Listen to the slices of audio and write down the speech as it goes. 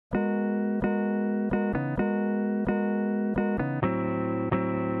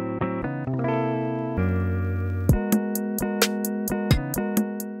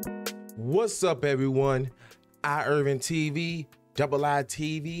What's up, everyone? Irvin TV, Double I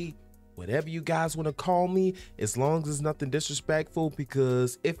TV, whatever you guys want to call me, as long as it's nothing disrespectful,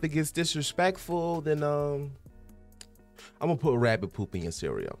 because if it gets disrespectful, then I'm gonna put rabbit poop in your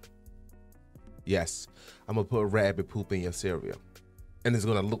cereal. Yes, I'm gonna put rabbit poop in your cereal, and it's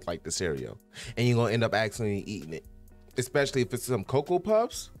gonna look like the cereal, and you're gonna end up accidentally eating it, especially if it's some Cocoa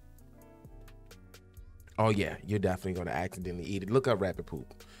Puffs. Oh yeah, you're definitely gonna accidentally eat it. Look up rabbit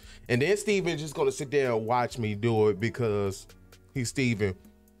poop. And then Steven's just gonna sit there and watch me do it because he's Steven.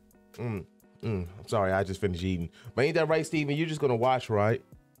 I'm sorry, I just finished eating. But ain't that right, Steven? You're just gonna watch, right?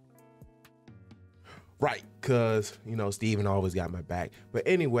 Right, cause you know Steven always got my back. But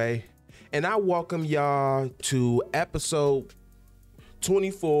anyway, and I welcome y'all to episode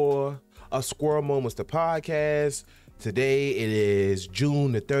 24 of Squirrel Moments, the podcast. Today it is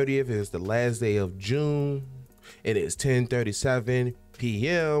June the 30th. It's the last day of June. It is 10:37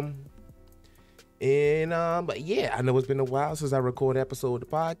 p.m. And but yeah, I know it's been a while since I recorded an episode of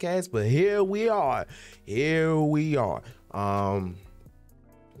the podcast, but here we are.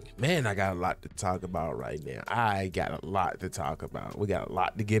 Man, I got a lot to talk about right now. We got a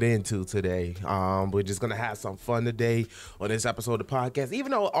lot to get into today. We're just gonna have some fun today on this episode of the podcast.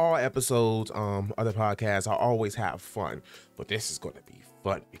 Even though all episodes of the podcast I always have fun, but this is gonna be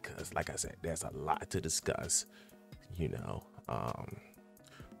fun because, like I said, there's a lot to discuss. You know,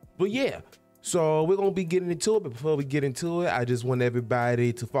 but yeah. So we're gonna be getting into it, but before we get into it, I just want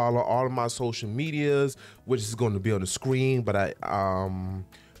everybody to follow all of my social medias, which is going to be on the screen. But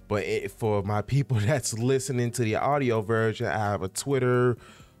for my people that's listening to the audio version, I have a Twitter,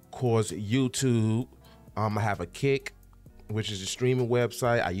 of course, YouTube. I have a Kick, which is a streaming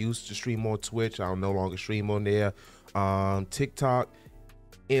website. I used to stream on Twitch. I no longer stream on there. TikTok,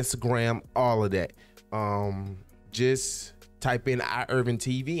 Instagram, all of that. Just type in Irvin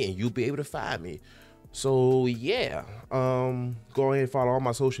TV and you'll be able to find me. So yeah, go ahead and follow all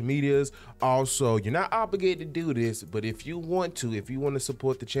my social medias. Also, you're not obligated to do this, but if you want to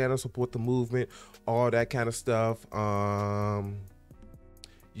support the channel, support the movement, all that kind of stuff, you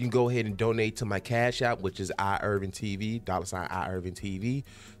can go ahead and donate to my Cash App, which is IIrvin TV, $IIrvin TV.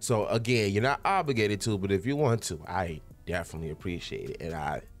 So again, you're not obligated to, but if you want to, I definitely appreciate it, and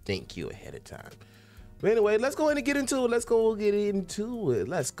I thank you ahead of time. But anyway, let's go ahead and get into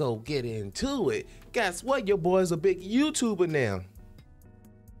it. Guess what? Your boy's a big YouTuber now.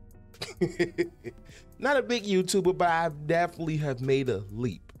 Not a big YouTuber, but I definitely have made a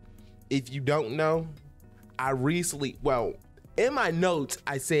leap. If you don't know, in my notes,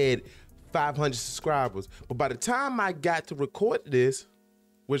 I said 500 subscribers. But by the time I got to record this,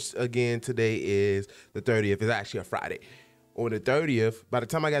 which again, today is the 30th, it's actually a Friday. On the 30th, by the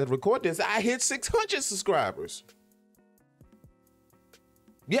time I got to record this, I hit 600 subscribers.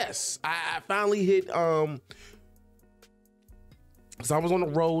 Yes, I finally hit, so I was on the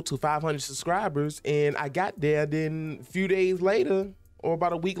road to 500 subscribers, and I got there. Then a few days later, or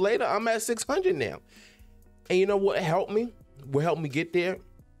about a week later, I'm at 600 now. And you know what helped me? What helped me get there?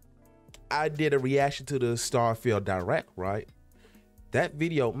 I did a reaction to the Starfield Direct, right? That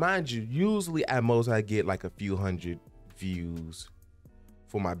video, mind you, usually at most I get like a few hundred views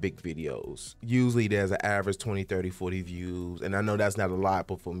for my big videos. Usually there's an average 20, 30, 40 views, and I know that's not a lot,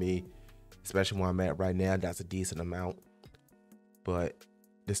 but for me, especially where I'm at right now, that's a decent amount. But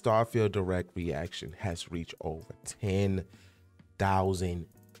the Starfield Direct reaction has reached over 10,000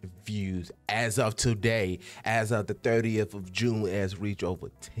 views as of today. As of the 30th of June, it has reached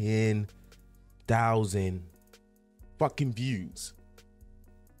over 10,000 fucking views.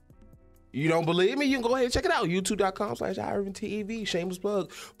 You don't believe me? You can go ahead and check it out. YouTube.com/IRvinTV. Shameless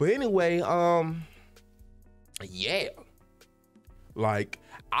plug. But anyway, yeah. Like,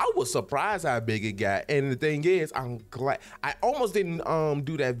 I was surprised how big it got. And the thing is, I'm glad. I almost didn't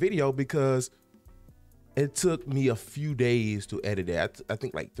do that video because it took me a few days to edit it. I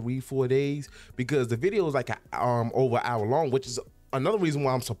think like 3-4 days, because the video is like over an hour long, which is another reason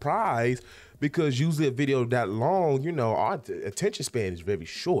why I'm surprised, because usually a video that long, you know, our attention span is very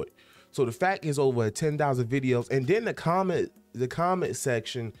short. So the fact is over 10,000 videos, and then the comment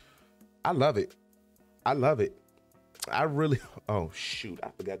section, I love it. I really, oh shoot, I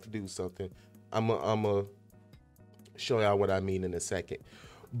forgot to do something. I'm a show y'all what I mean in a second.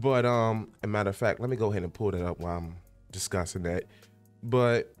 But as a matter of fact, let me go ahead and pull that up while I'm discussing that.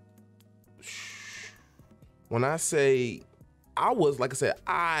 But when I say I was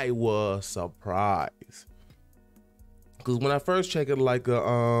surprised. Because when I first checked it, like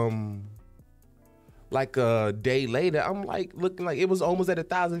like a day later, I'm like looking like it was almost at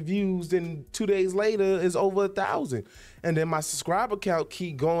 1,000 views. Then 2 days later, it's over 1,000. And then my subscriber count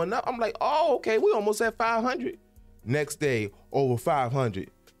keep going up. I'm like, oh, okay, we almost at 500. Next day, over 500.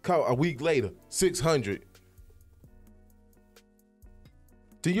 A week later, 600.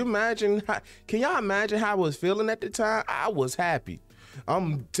 Do you imagine? Can y'all imagine how I was feeling at the time? I was happy.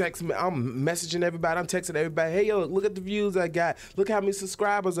 I'm messaging everybody. I'm texting everybody. Hey, yo, look at the views I got. Look how many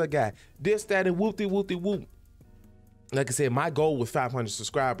subscribers I got. This, that, and whoop-de-whoop-de-whoop. Like I said, my goal was 500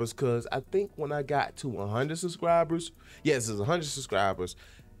 subscribers because I think when I got to 100 subscribers, yes, it's 100 subscribers,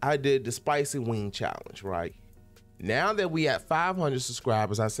 I did the spicy wing challenge, right? Now that we at 500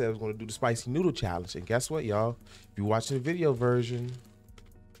 subscribers, I said I was going to do the spicy noodle challenge. And guess what, y'all? If you're watching the video version,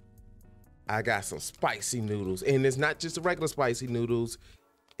 I got some spicy noodles. And it's not just the regular spicy noodles.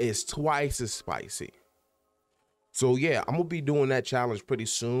 It's twice as spicy. So yeah, I'm going to be doing that challenge pretty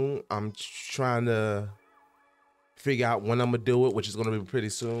soon. I'm trying to figure out when I'm going to do it, which is going to be pretty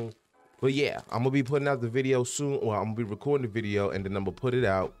soon. But yeah, I'm going to be putting out the video soon. Well, I'm going to be recording the video and then I'm going to put it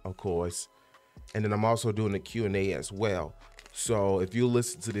out, of course. And then I'm also doing the Q&A as well. So if you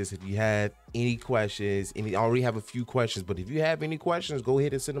listen to this, if you have any questions, I already have a few questions, but if you have any questions, go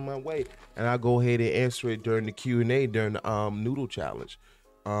ahead and send them my way. And I'll go ahead and answer it during the Q&A during the noodle challenge.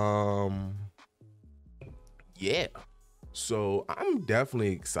 Yeah. So I'm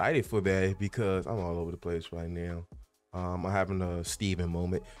definitely excited for that because I'm all over the place right now. I'm having a Steven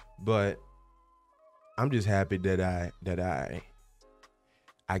moment, but I'm just happy that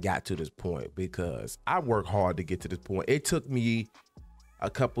I got to this point because I worked hard to get to this point. It took me a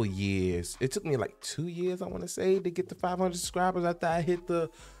couple years. It took me like 2 years, I want to say, to get to 500 subscribers after I hit the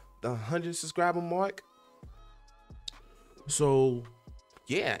 100 subscriber mark. So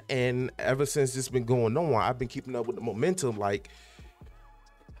yeah, and ever since it's been going on, I've been keeping up with the momentum. Like,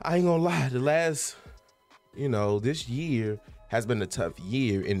 I ain't gonna lie, the last, this year has been a tough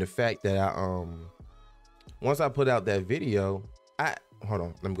year in the fact that once I put out that video, hold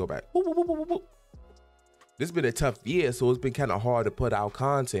on, let me go back. This has been a tough year, so it's been kind of hard to put out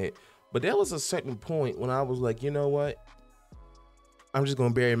content. But there was a certain point when I was like, you know what? I'm just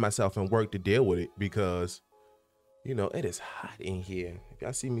gonna bury myself and work to deal with it because, it is hot in here. If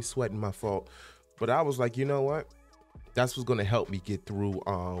y'all see me sweating, my fault. But I was like, you know what? That's what's gonna help me get through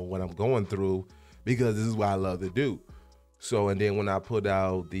what I'm going through because this is what I love to do. So, and then when I put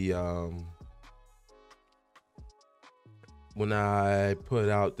out the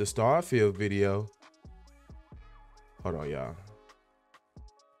Starfield video, hold on, y'all.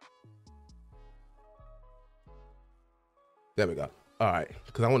 There we go. All right,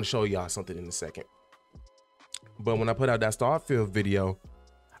 because I want to show y'all something in a second. But when I put out that Starfield video,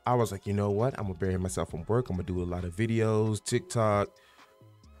 I was like, you know what? I'm gonna bury myself from work. I'm gonna do a lot of videos, TikTok,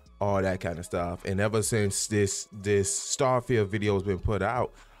 all that kind of stuff. And ever since this Starfield video has been put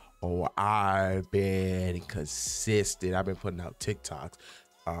out, I've been consistent. I've been putting out TikToks,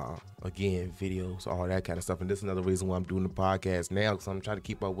 again, videos, all that kind of stuff. And this is another reason why I'm doing the podcast now, because I'm trying to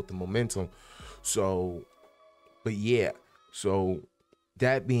keep up with the momentum. So, but yeah, so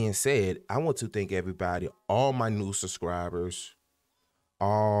that being said, I want to thank everybody, all my new subscribers,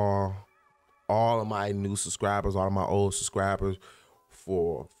 all of my new subscribers, all of my old subscribers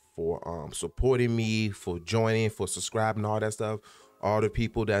for supporting me, for joining, for subscribing, all that stuff. All the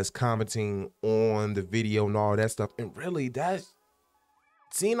people that's commenting on the video and all that stuff. And really,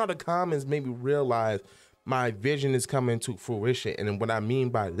 seeing all the comments made me realize my vision is coming to fruition. And what I mean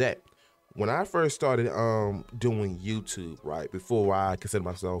by that, when I first started doing YouTube, right, before I consider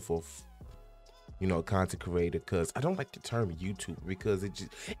myself a content creator, because I don't like the term YouTuber because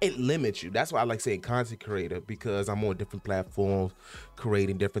it limits you. That's why I like saying content creator, because I'm on different platforms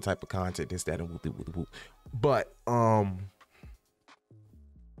creating different type of content, this, that, and whoop. But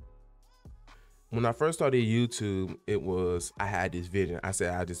when I first started YouTube, I had this vision. I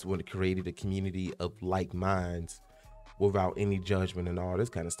said I just want to create a community of like minds without any judgment and all this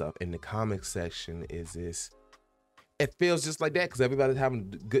kind of stuff. And the comment section it feels just like that because everybody's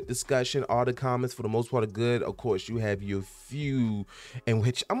having good discussion. All the comments, for the most part, are good. Of course, you have your few, in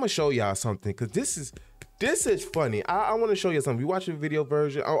which I'm gonna show y'all something because this is funny. I want to show you something. You watch the video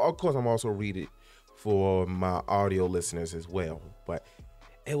version. Of course, I'm also reading for my audio listeners as well. But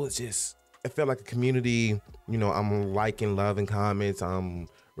it felt like a community. I'm liking, loving comments. I'm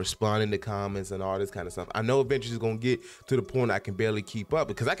responding to comments and all this kind of stuff. I know eventually it's gonna get to the point I can barely keep up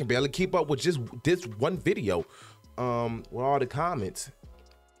because I can barely keep up with just this one video with all the comments.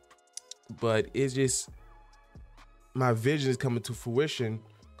 But it's just my vision is coming to fruition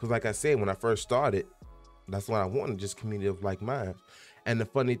because, like I said, when I first started, that's what I wanted, just community of like minds. And the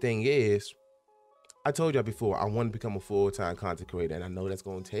funny thing is, I told y'all before, I want to become a full-time content creator, and I know that's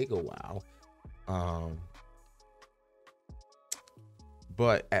going to take a while.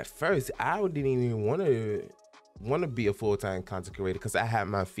 But at first, I didn't even want to be a full-time content creator because I had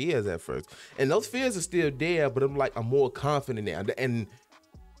my fears at first, and those fears are still there. But I'm more confident now, and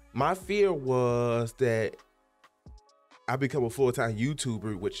my fear was that I become a full-time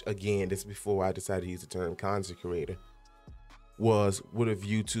YouTuber, which again, this is before I decided to use the term content creator. Was what if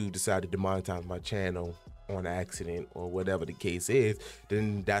YouTube decided to monetize my channel on accident or whatever the case is,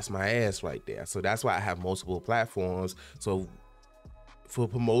 then that's my ass right there. So that's why I have multiple platforms. So for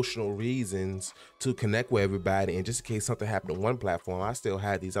promotional reasons, to connect with everybody, and just in case something happened on one platform, I still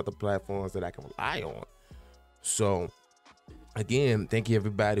have these other platforms that I can rely on. So again, thank you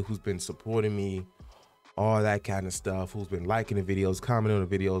everybody who's been supporting me, all that kind of stuff, who's been liking the videos, commenting on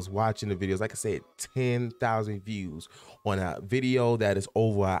the videos, watching the videos. Like I said, 10,000 views on a video that is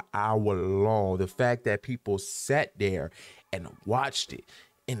over an hour long. The fact that people sat there and watched it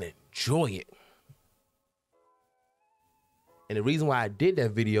and enjoy it. And the reason why I did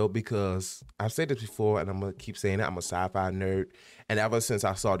that video, because I've said this before and I'm gonna keep saying it, I'm a sci-fi nerd. And ever since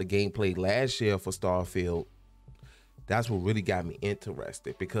I saw the gameplay last year for Starfield, that's what really got me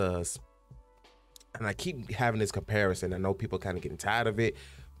interested, because, and I keep having this comparison, I know people kind of getting tired of it,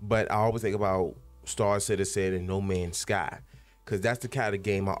 but I always think about Star Citizen and No Man's Sky, because that's the kind of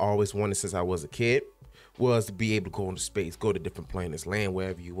game I always wanted since I was a kid, was to be able to go into space, go to different planets, land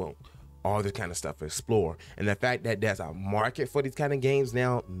wherever you want, all this kind of stuff, explore. And the fact that there's a market for these kind of games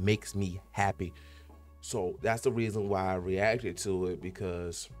now makes me happy. So that's the reason why I reacted to it,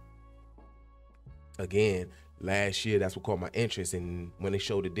 because again, last year, that's what caught my interest. And when they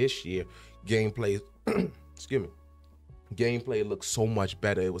showed it this year, gameplay, excuse me, gameplay looked so much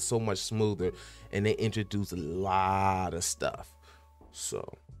better. It was so much smoother, and they introduced a lot of stuff. So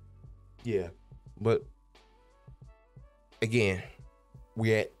yeah, but again,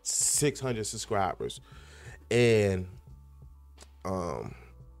 we're at 600 subscribers, and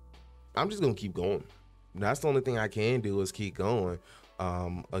I'm just gonna keep going. That's the only thing I can do, is keep going.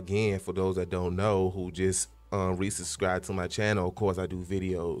 Again, for those that don't know, who just resubscribe to my channel, of course I do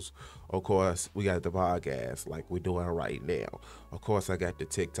videos. Of course we got the podcast like we're doing right now. Of course I got the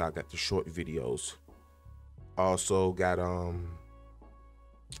TikTok, got the short videos. Also got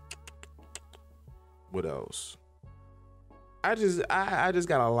what else? I just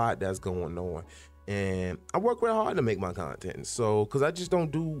got a lot that's going on, and I work real hard to make my content. So, cause I just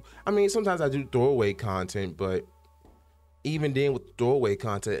don't do, I mean, sometimes I do throwaway content, but even then with throwaway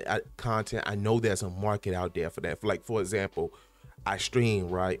content, I know there's a market out there for that. Like, for example, I stream,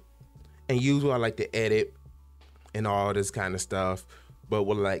 right? And usually I like to edit and all this kind of stuff. But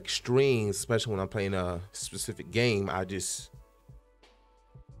with like streams, especially when I'm playing a specific game, I just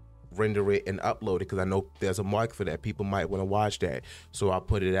render it and upload it, because I know there's a market for that. People might want to watch that. So I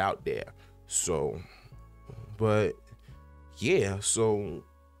put it out there. So, but yeah, so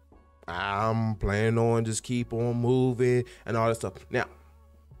I'm planning on just keep on moving and all that stuff. Now,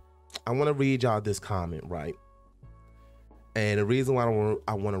 I want to read y'all this comment, right? And the reason why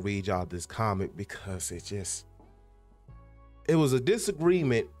I want to read y'all this comment, because it was a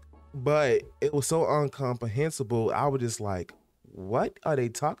disagreement, but it was so incomprehensible. I was just like, what are they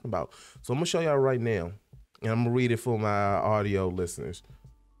talking about? So I'm gonna show y'all right now, and I'm gonna read it for my audio listeners.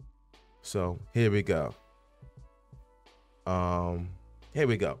 So here we go. Here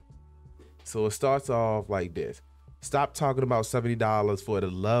we go. So it starts off like this. Stop talking about $70 for the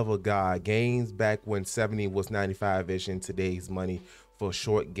love of God. Games back when 70 was 95-ish in today's money for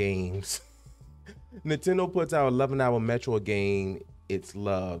short games. Nintendo puts out 11-hour Metro game. It's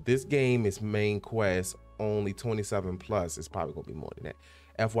love. This game is main quest only 27 plus. It's probably gonna be more than that.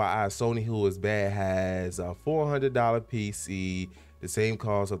 FYI, Sony, who is bad, has a $400 PC, the same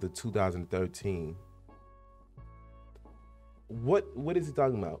cost of the 2013. What is he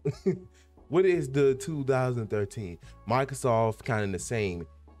talking about? What is the 2013? Microsoft kind of the same.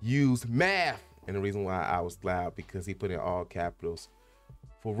 Use math. And the reason why I was loud, because he put in all capitals.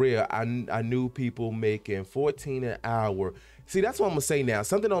 For real, I knew people making 14 an hour. See, that's what I'm gonna say now.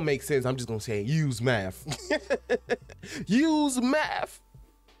 Something don't make sense, I'm just gonna say use math. Use math.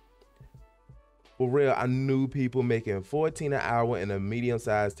 For real, I knew people making 14 an hour in a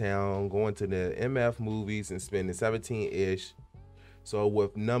medium-sized town, going to the MF movies and spending 17-ish. So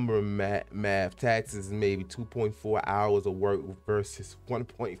with number math, taxes, maybe 2.4 hours of work versus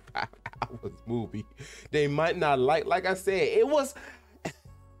 1.5 hours movie. They might not like I said, it was,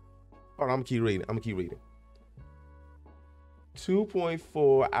 hold on, I'm gonna keep reading.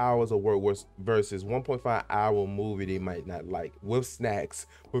 2.4 hours of work versus 1.5 hour movie they might not like with snacks.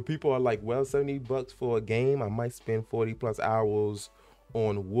 Where people are like, well, $70 for a game, I might spend 40 plus hours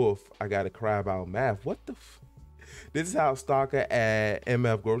on Wolf. I gotta cry about math. What the This is how stalker at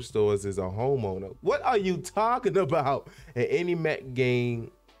MF grocery stores is a homeowner. What are you talking about? At any Mac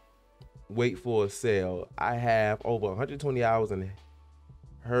game, wait for a sale. I have over 120 hours in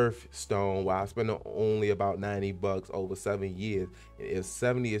Hearthstone while spending only about $90 over 7 years. If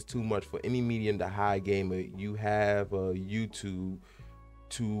 70 is too much for any medium to high gamer, you have a YouTube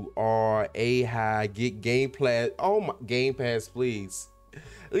to a high get Game Pass. Oh my, Game Pass, please.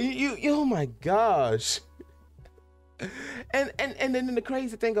 You oh my gosh. And then the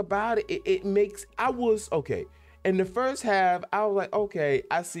crazy thing about it makes, I was okay. In the first half, I was like, okay,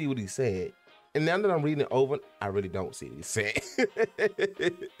 I see what he's saying. And now that I'm reading it over, I really don't see what he's saying.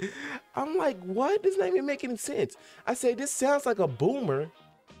 I'm like, what? This doesn't even make any sense. I say, this sounds like a boomer.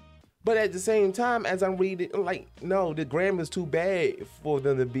 But at the same time, as I'm reading, I'm like, no, the grammar is too bad for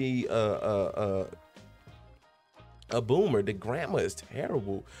them to be a boomer. The grammar is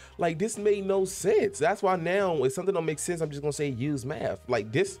terrible. Like, this made no sense. That's why now, if something don't make sense, I'm just gonna say use math.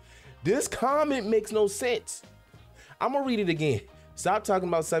 Like, this comment makes no sense. I'm gonna read it again. Stop talking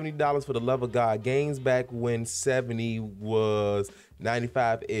about $70 for the love of God. Games back when 70 was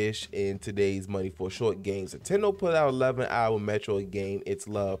 95-ish in today's money for short games. Nintendo put out 11-hour Metroid game, It's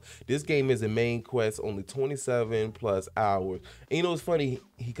Love. This game is a main quest, only 27 plus hours. And you know what's funny?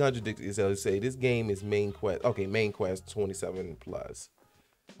 He contradicted himself to say this game is main quest. Okay, main quest 27 plus.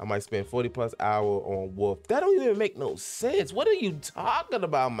 I might spend 40 plus hour on Wolf. That don't even make no sense. What are you talking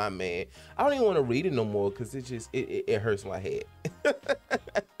about, my man? I don't even want to read it no more because it just it hurts my head.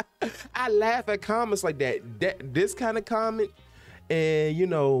 I laugh at comments like that. This kind of comment. And you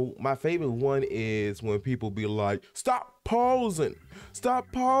know, my favorite one is when people be like, stop pausing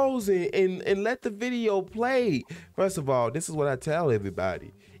and let the video play. First of all, this is what I tell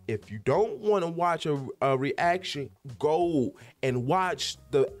everybody. If you don't want to watch a reaction, go and watch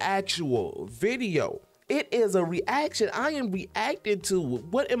the actual video. It is a reaction. I am reacting to it.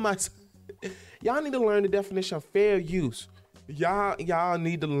 What am I? Y'all need to learn the definition of fair use. Y'all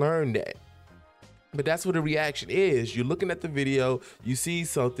need to learn that. But that's what a reaction is. You're looking at the video, you see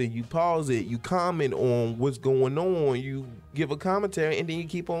something, you pause it, you comment on what's going on, you give a commentary, and then you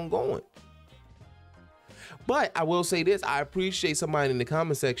keep on going. But I will say this, I appreciate somebody in the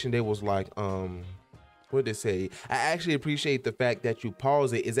comment section that was like, what did they say? I actually appreciate the fact that you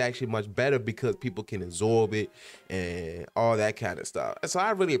pause it is actually much better because people can absorb it and all that kind of stuff. So I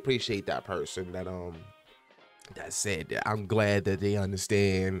really appreciate that person that said that. I'm glad that they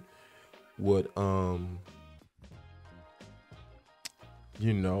understand what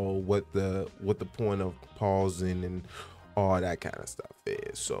you know, what the point of pausing and all that kind of stuff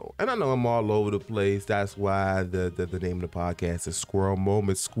is. So, and I know I'm all over the place. That's why the name of the podcast is Squirrel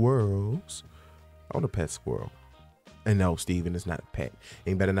Moment Squirrels. I want a pet squirrel. And no, Steven is not a pet.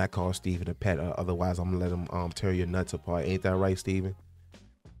 And you better not call Steven a pet, otherwise I'm gonna let him tear your nuts apart. Ain't that right, Steven?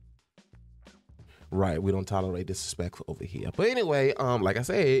 Right, we don't tolerate disrespect over here. But anyway, like I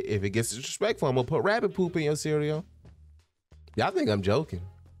said, if it gets disrespectful, I'm gonna put rabbit poop in your cereal. Y'all think I'm joking.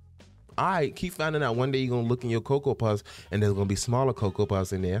 All right, keep finding out. One day you're gonna look in your Cocoa Puffs and there's gonna be smaller Cocoa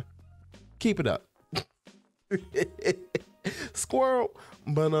Puffs in there. Keep it up. Squirrel.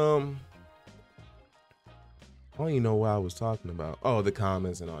 But I don't even know what I was talking about. Oh, the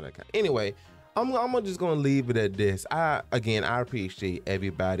comments and all that kind. Anyway, I'm just gonna leave it at this. I appreciate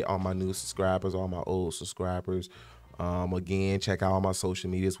everybody, all my new subscribers, all my old subscribers. Again, check out all my social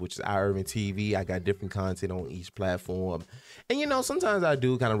medias, which is iUrban TV. I got different content on each platform. And you know, sometimes I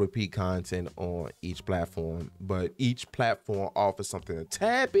do kind of repeat content on each platform, but each platform offers something a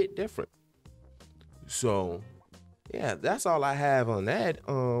tad bit different. So yeah, that's all I have on that.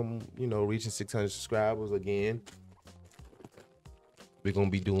 You know, reaching 600 subscribers again. We're going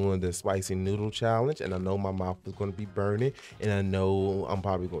to be doing the spicy noodle challenge, and I know my mouth is going to be burning, and I know I'm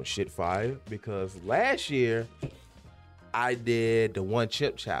probably going to shit fire because last year I did the 1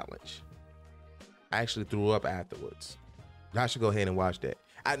 chip challenge. I actually threw up afterwards. Y'all should go ahead and watch that.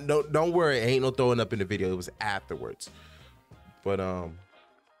 Don't worry, ain't no throwing up in the video. It was afterwards. But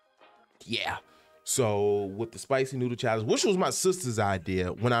yeah. So with the spicy noodle challenge, which was my sister's idea,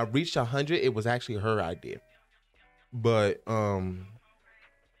 when I reached 100, it was actually her idea. But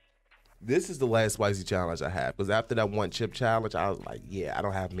this is the last spicy challenge I have, because after that 1 chip challenge, I was like, yeah, I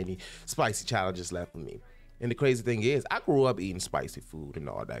don't have many spicy challenges left for me. And the crazy thing is, I grew up eating spicy food and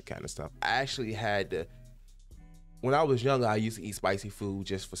all that kind of stuff. I actually had to, when I was younger, I used to eat spicy food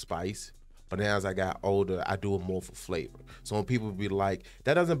just for spice. But now as I got older, I do it more for flavor. So when people be like,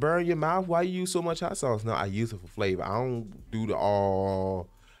 that doesn't burn your mouth, why you use so much hot sauce? No, I use it for flavor. I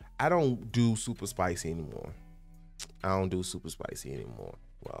don't do super spicy anymore.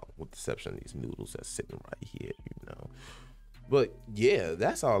 Well, with the exception of these noodles that's sitting right here, But yeah,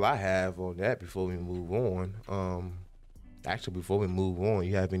 that's all I have on that before we move on. Actually, before we move on,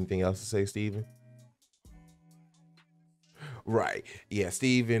 you have anything else to say, Steven? Right. Yeah,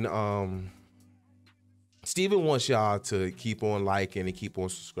 Steven wants y'all to keep on liking and keep on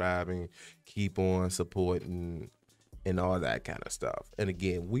subscribing, keep on supporting and all that kind of stuff. And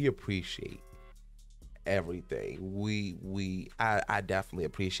again, we appreciate everything. I definitely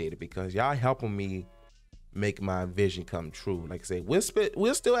appreciate it because y'all helping me make my vision come true. Like I say,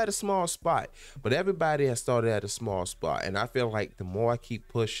 we're still at a small spot, but everybody has started at a small spot, and I feel like the more I keep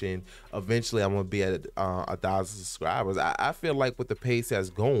pushing, eventually I'm gonna be at 1,000 subscribers. I feel like with the pace that's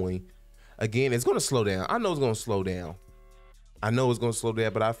going, again, it's gonna slow down. I know it's gonna slow down,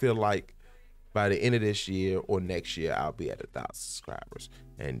 but I feel like by the end of this year or next year, I'll be at 1,000 subscribers,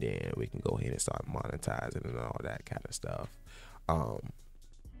 and then we can go ahead and start monetizing and all that kind of stuff.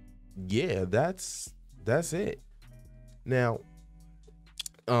 Yeah, that's it. Now,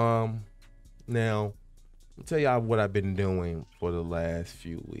 I'll tell y'all what I've been doing for the last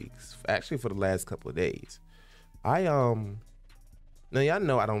few weeks. Actually, for the last couple of days. Now y'all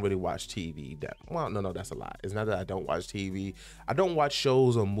know I don't really watch TV. No, that's a lie. It's not that I don't watch TV. I don't watch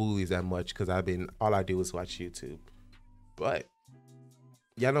shows or movies that much because all I do is watch YouTube. But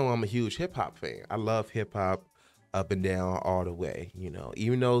y'all know I'm a huge hip hop fan. I love hip hop up and down all the way.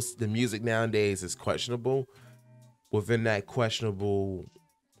 Even though the music nowadays is questionable, within that questionable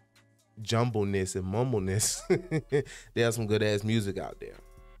jumbleness and mumbleness, there's some good ass music out there.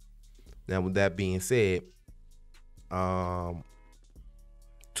 Now, with that being said,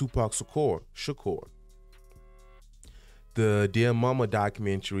 Tupac Shakur, the Dear Mama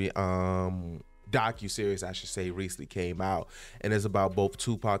documentary, docu-series, I should say, recently came out, and it's about both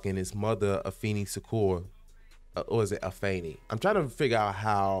Tupac and his mother, Afeni Shakur, or is it Afeni? I'm trying to figure out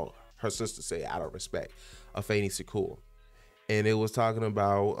how her sister say it out of respect. Afeni Shakur. And it was talking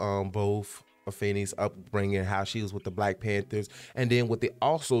about both Afeni's upbringing, how she was with the Black Panthers, and then what they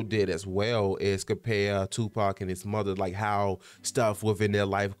also did as well is compare Tupac and his mother, like how stuff within their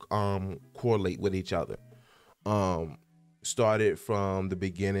life correlate with each other. Started from the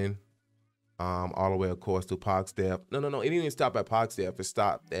beginning, all the way, of course, to Pac's death. No, it didn't even stop at Pac's death. It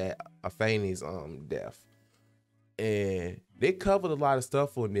stopped at Afeni's death. And they covered a lot of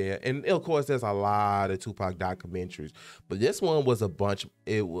stuff on there. And of course, there's a lot of Tupac documentaries. But this one was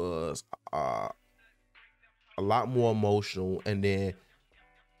it was a lot more emotional. And then,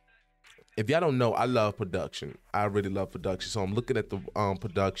 if y'all don't know, I love production. I really love production. So I'm looking at the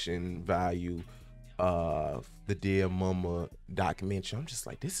production value of the Dear Mama documentary. I'm just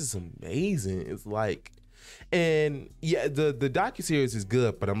like, this is amazing. It's like, and yeah, the docuseries is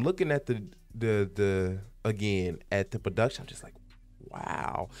good, but I'm looking at the again at the production. I'm just like,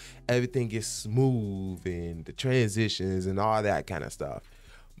 wow, everything is smooth and the transitions and all that kind of stuff.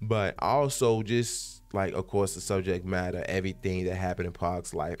 But also just like, of course, the subject matter, everything that happened in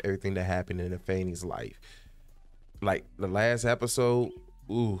Pac's life, everything that happened in Afeni's life. Like the last episode,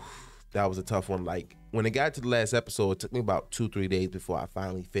 that was a tough one. Like when it got to the last episode, it took me about 2-3 days before I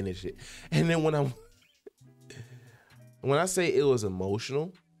finally finished it. And then when I say it was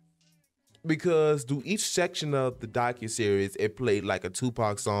emotional, because through each section of the docuseries, it played like a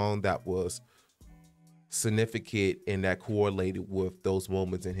Tupac song that was significant and that correlated with those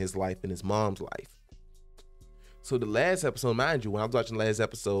moments in his life and his mom's life. So the last episode, mind you, when I was watching the last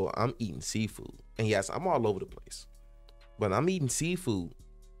episode, I'm eating seafood. And yes, I'm all over the place. But I'm eating seafood.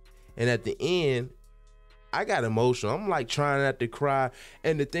 And at the end, I got emotional. I'm like trying not to cry.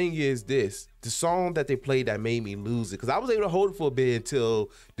 And the thing is this, the song that they played that made me lose it, because I was able to hold it for a bit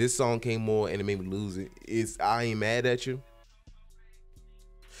until this song came on and it made me lose it, is I Ain't Mad at You.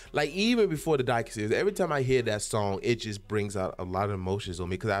 Like even before the docuseries, every time I hear that song, it just brings out a lot of emotions on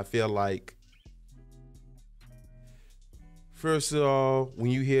me, because I feel like, first of all,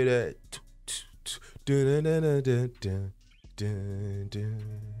 when you hear that,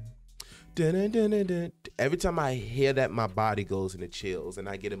 every time I hear that, my body goes into chills and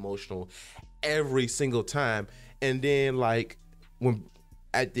I get emotional every single time. And then like when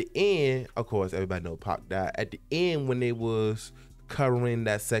at the end, of course, everybody know Pac died. At the end, when they was covering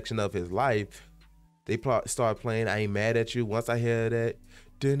that section of his life, they started playing I Ain't Mad at You. Once I hear that,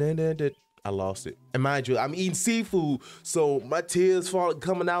 I lost it. And mind you, I'm eating seafood, so my tears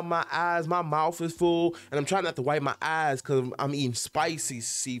coming out my eyes. My mouth is full, and I'm trying not to wipe my eyes because I'm eating spicy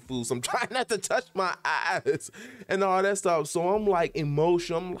seafood. So I'm trying not to touch my eyes and all that stuff. So I'm like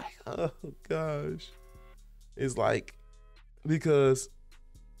emotional. I'm like, oh gosh. It's like, because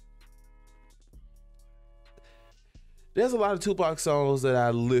there's a lot of Tupac songs that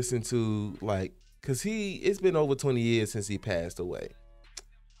I listen to, like, cause it's been over 20 years since he passed away.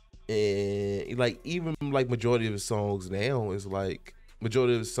 And like, even like majority of his songs now is like,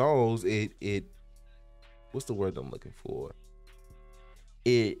 majority of his songs, it what's the word I'm looking for?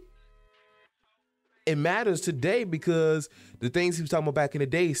 It matters today because the things he was talking about back in the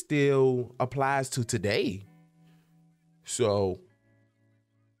day still applies to today. So,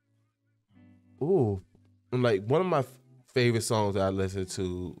 like one of my favorite songs that I listen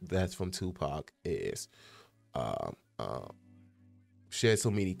to that's from Tupac is Shed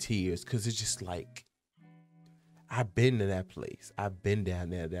So Many Tears, because it's just like, I've been to that place. I've been down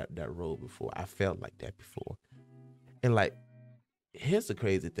there that road before. I felt like that before. And like, here's the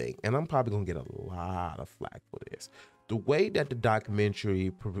crazy thing, and I'm probably gonna get a lot of flack for this. The way that the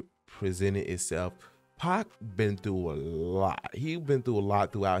documentary presented itself, Pac been through a lot. He been through a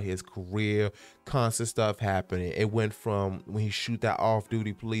lot throughout his career, constant stuff happening. It went from when he shoot that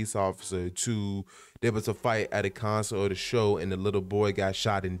off-duty police officer to there was a fight at a concert or the show and the little boy got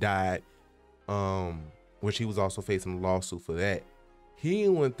shot and died, which he was also facing a lawsuit for that. He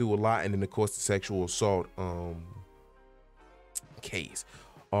went through a lot, and then of course the sexual assault case,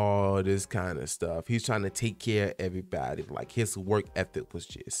 all this kind of stuff. He's trying to take care of everybody. Like, his work ethic was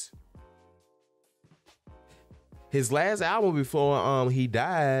just... His last album before he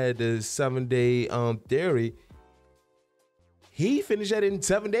died, the 7 Day Theory, he finished that in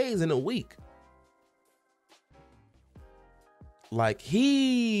 7 days in a week. Like,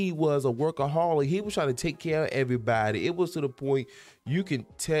 he was a workaholic. He was trying to take care of everybody. It was to the point you can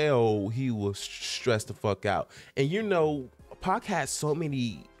tell he was stressed the fuck out. And you know, Pac had so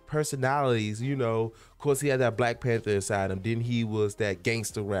many personalities, you know. Of course, he had that Black Panther inside him. Then he was that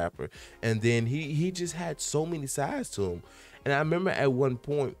gangster rapper. And then he just had so many sides to him. And I remember at one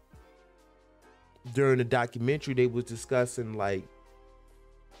point during the documentary, they was discussing, like,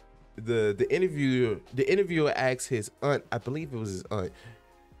 the interviewer asked his aunt, I believe it was his aunt,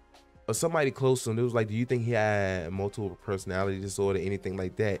 or somebody close to him. It was like, do you think he had multiple personality disorder, anything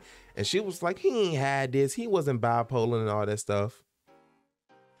like that? And she was like, he ain't had this. He wasn't bipolar and all that stuff.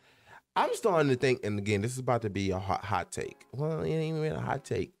 I'm starting to think, and again, this is about to be a hot take. Well, it ain't even a hot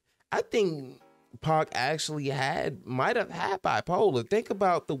take. I think Pac actually might have had bipolar. Think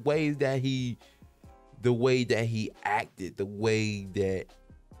about the way that he acted, the way that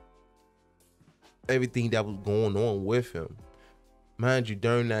everything that was going on with him. Mind you,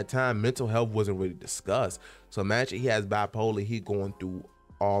 during that time, mental health wasn't really discussed. So imagine he has bipolar, he going through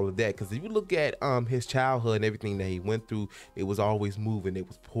all of that. Because if you look at his childhood and everything that he went through, it was always moving, it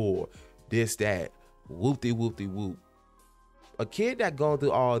was poor, this, that, whoop-de-whoop-de-whoop. A kid that gone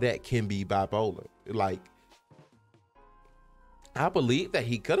through all that can be bipolar. Like, I believe that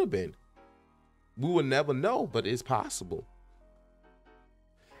he could have been. We will never know, but it's possible.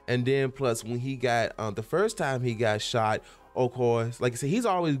 And then plus when he got the first time he got shot, of course, like I said, he's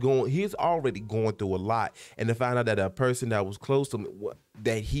already going through a lot. And to find out that a person that was close to him,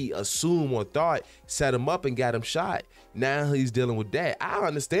 that he assumed or thought set him up and got him shot, now he's dealing with that. I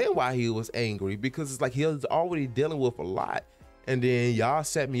understand why he was angry, because it's like he was already dealing with a lot. And then y'all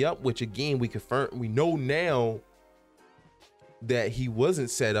set me up, which again, we know now that he wasn't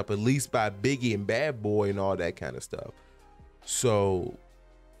set up, at least by Biggie and Bad Boy and all that kind of stuff. So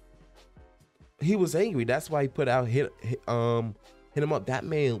he was angry. That's why he put out hit him up. That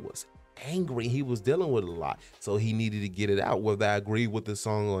man was angry. He was dealing with a lot, so he needed to get it out. Whether I agree with the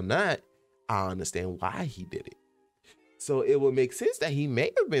song or not, I understand why he did it. So it would make sense that he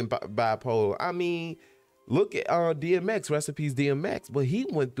may have been bipolar. I mean, look at DMX, rest in peace DMX, but he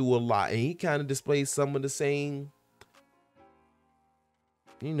went through a lot, and he kind of displayed some of the same,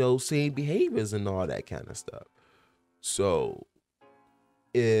 you know, same behaviors and all that kind of stuff. So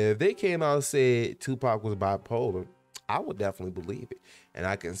if they came out and said Tupac was bipolar, I would definitely believe it. And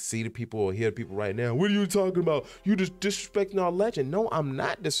I can see the people or hear the people right now, what are you talking about? You just disrespecting our legend. No, I'm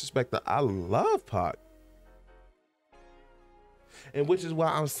not disrespecting. I love Pac. And which is why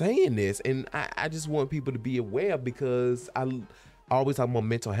I'm saying this. And I just want people to be aware, because I always talk about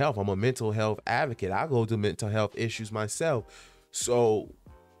mental health. I'm a mental health advocate. I go through mental health issues myself. So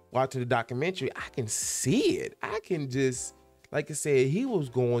watching the documentary, I can see it. I can just, like I said, he was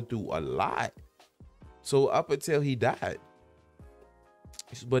going through a lot. So up until he died.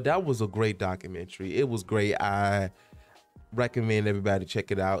 But that was a great documentary. It was great. I recommend everybody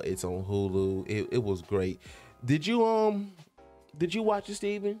check it out. It's on Hulu. It was great. Did you watch it,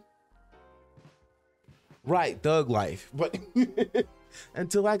 Steven? Right, Thug Life. But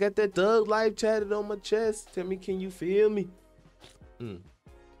until I got that Thug Life tatted on my chest, tell me, can you feel me?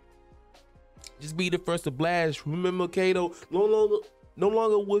 Just be the first to blast. Remember Kato, no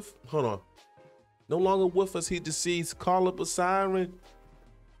longer with us, he deceased. Call up a siren.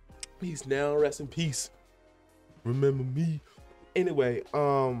 He's now, rest in peace. Remember me. Anyway,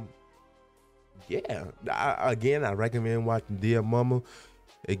 yeah. I recommend watching Dear Mama.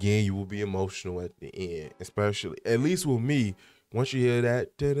 Again, you will be emotional at the end, especially, at least with me. Once you hear that,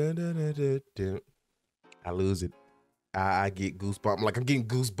 I lose it. I get goosebumps. Like, I'm getting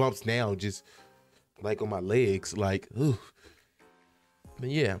goosebumps now, just like on my legs. Like, ooh. But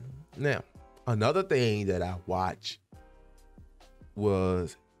yeah. Now, another thing that I watched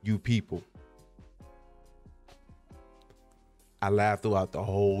was You People. I laughed throughout the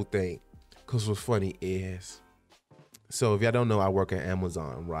whole thing. Cause what's funny is, so if y'all don't know, I work at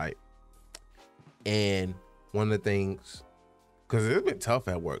Amazon, right? And one of the things, cause it's been tough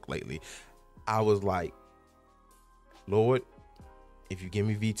at work lately, I was like, Lord, if you give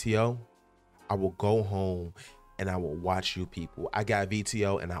me VTO, I will go home and I will watch You People. I got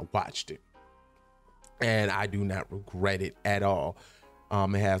VTO and I watched it. And I do not regret it at all.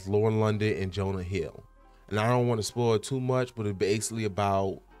 It has Lauren London and Jonah Hill. And I don't want to spoil too much, but it's basically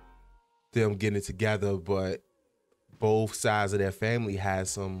about them getting together, but both sides of their family had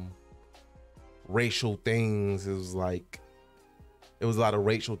some racial things. It was a lot of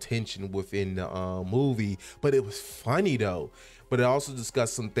racial tension within the movie, but it was funny though. But it also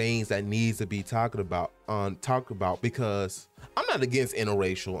discussed some things that needs to be talked about because I'm not against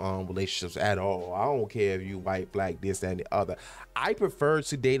interracial relationships at all. I don't care if you white, black, this, that, and the other. I prefer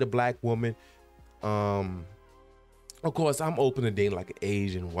to date a black woman. Of course, I'm open to dating like an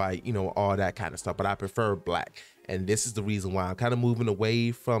Asian, white, all that kind of stuff, but I prefer black. And this is the reason why I'm kind of moving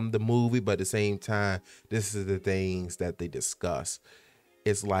away from the movie, but at the same time, this is the things that they discuss.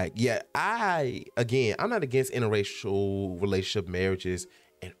 It's like, yeah, I'm not against interracial relationship marriages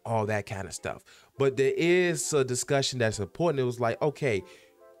and all that kind of stuff. But there is a discussion that's important. It was like, okay,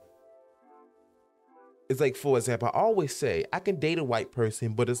 it's like, for example, I always say I can date a white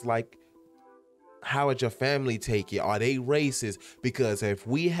person, but it's like, how would your family take it? Are they racist? Because if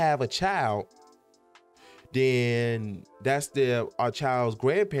we have a child, then that's our child's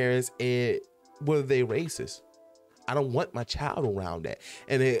grandparents, and were they racist? I don't want my child around that.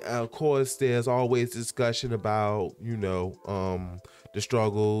 And then, of course, there's always discussion about, the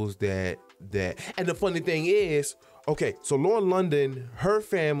struggles that, and the funny thing is, okay, so Lauren London, her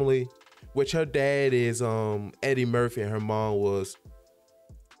family, which her dad is Eddie Murphy and her mom was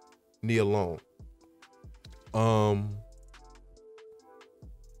Nia Long. What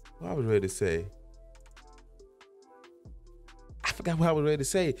I was ready to say. I forgot what I was ready to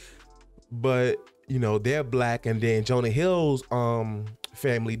say. But, they're black, and then Jonah Hill's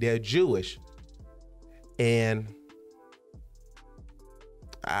family, they're Jewish. And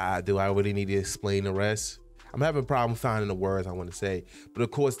do I really need to explain the rest? I'm having a problem finding the words I want to say. But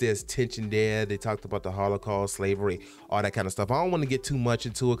of course, there's tension there. They talked about the Holocaust, slavery, all that kind of stuff. I don't want to get too much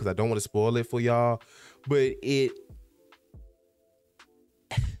into it because I don't want to spoil it for y'all. But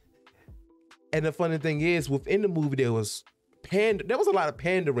and the funny thing is, within the movie, there was a lot of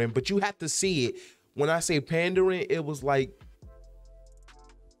pandering, but you have to see it. When I say pandering, it was like,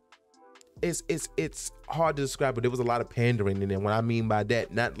 it's hard to describe, but there was a lot of pandering in there. What I mean by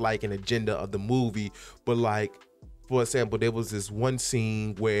that, not like an agenda of the movie, but like, for example, there was this one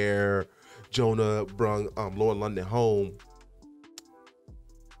scene where Jonah brung Lauren London home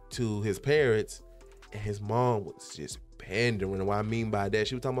to his parents, and his mom was just pandering. And what I mean by that,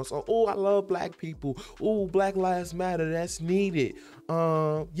 she was talking about, oh, I love black people. Oh, Black Lives Matter. That's needed.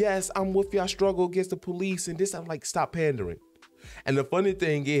 Yes, I'm with y'all struggle against the police and this. I'm like, stop pandering. And the funny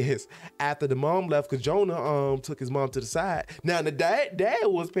thing is, after the mom left, because Jonah took his mom to the side. Now the dad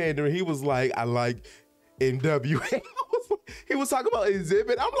was pandering. He was like, I like NWA. He was talking about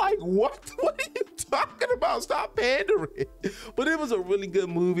Exhibit. I'm like, what? What are you talking about? Stop pandering. But it was a really good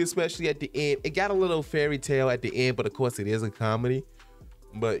movie, especially at the end. It got a little fairy tale at the end, but of course it is a comedy.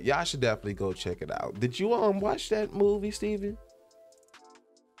 But y'all should definitely go check it out. Did you watch that movie, Steven?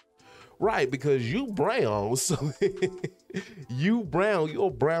 Right, because you brown, so you're a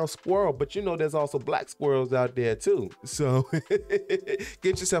brown squirrel, but you know there's also black squirrels out there too. So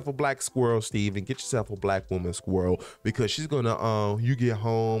get yourself a black squirrel, Steve, and get yourself a black woman squirrel, because she's gonna you get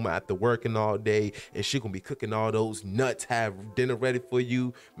home after working all day and she's gonna be cooking all those nuts, have dinner ready for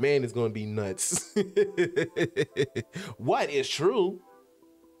you. Man, it's gonna be nuts. What is true?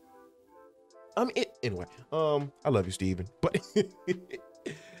 Anyway, I love you, Steven, but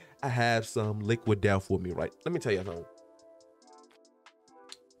I have some liquid death with me, right? Let me tell you something.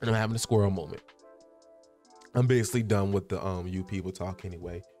 And I'm having a squirrel moment. I'm basically done with the you people talk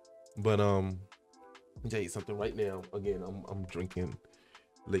anyway. But let me tell you something right now. Again, I'm drinking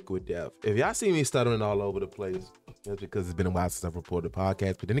liquid death. If y'all see me stuttering all over the place, that's because it's been a while since I've recorded a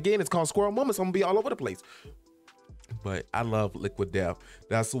podcast. But then again, it's called Squirrel Moments. So I'm gonna be all over the place. But I love liquid death.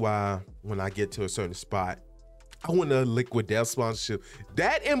 That's why when I get to a certain spot, I want a liquid death sponsorship.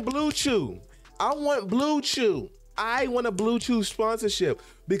 That and Blue Chew. I want Blue Chew. I want a Blue Chew sponsorship,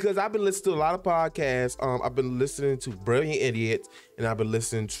 because I've been listening to a lot of podcasts. I've been listening to Brilliant Idiots, and I've been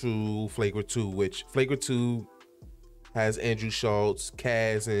listening to Flagrant 2, which Flagrant 2 has Andrew Schultz,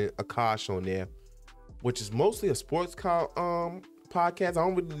 Kaz, and Akash on there, which is mostly a sports podcast. I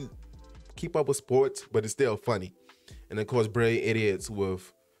don't really keep up with sports, but it's still funny. And of course, Brilliant Idiots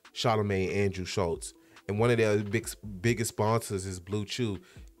with Charlamagne and Andrew Schultz. And one of their biggest sponsors is Blue Chew.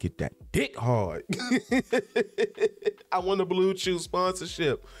 Get that dick hard. I want a Blue Chew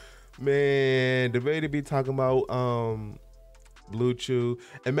sponsorship. Man, the way to be talking about Blue Chew.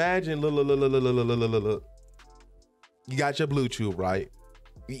 Imagine, look. You got your Blue Chew, right?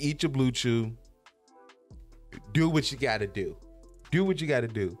 You eat your Blue Chew. Do what you gotta do. Do what you gotta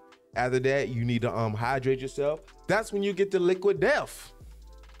do. After that, you need to hydrate yourself. That's when you get the liquid death.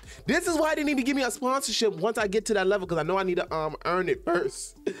 This is why they need to give me a sponsorship once I get to that level, because I know I need to earn it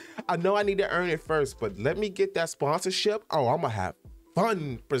first. I know I need to earn it first, but let me get that sponsorship. Oh, I'm gonna have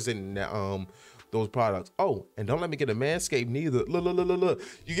fun presenting that those products. Oh, and don't let me get a Manscaped neither. Look.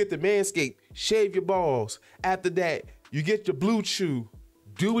 You get the Manscaped, shave your balls. After that, you get your Blue Chew.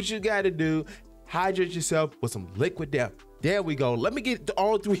 Do what you gotta do. Hydrate yourself with some liquid death. There we go. Let me get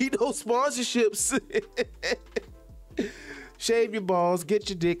all three of those sponsorships. Shave your balls, get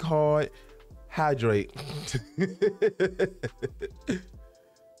your dick hard, hydrate.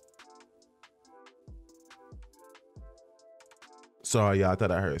 Sorry, y'all, I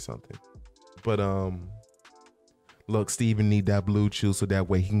thought I heard something. But look, Steven need that Blue Chew so that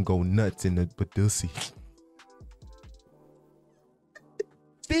way he can go nuts in the pussy.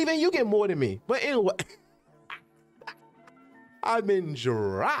 Steven, you get more than me. But anyway, I've been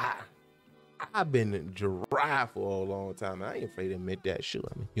dry for a long time. I ain't afraid to admit that. Shoot,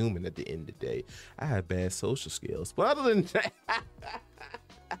 I'm a human at the end of the day. I have bad social skills. But other than that,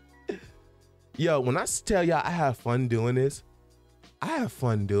 yo, when I tell y'all I have fun doing this, I have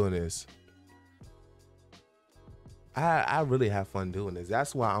fun doing this. I really have fun doing this.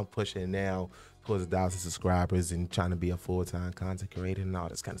 That's why I'm pushing now towards 1,000 subscribers and trying to be a full-time content creator and all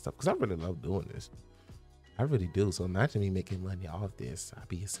this kind of stuff, because I really love doing this. I really do. So imagine me making money off this. I'd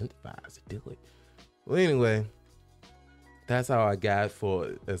be incentivized to do it. Well, anyway, that's how I got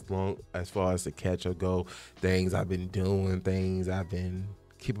for as far as the catch or go. Things I've been doing, things I've been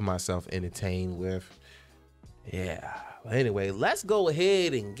keeping myself entertained with. Yeah. Well, anyway, let's go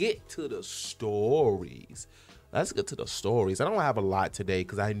ahead and get to the stories. I don't have a lot today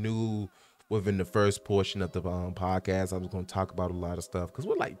because I knew within the first portion of the podcast I was going to talk about a lot of stuff, because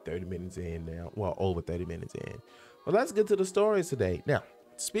we're like 30 minutes in now. Well, over 30 minutes in. But let's get to the stories today. Now,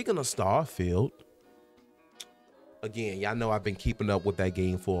 speaking of Starfield, again, y'all know I've been keeping up with that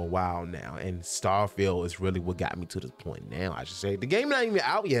game for a while now, and Starfield is really what got me to this point now, I should say. The game not even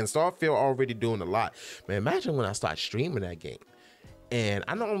out yet, and Starfield already doing a lot. Man, imagine when I start streaming that game. And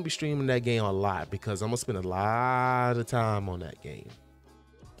I know I'm going to be streaming that game a lot, because I'm going to spend a lot of time on that game.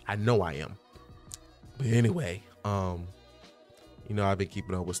 I know I am. But anyway, you know, I've been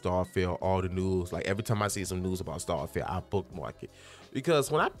keeping up with Starfield, all the news. Like every time I see some news about Starfield, I bookmark it.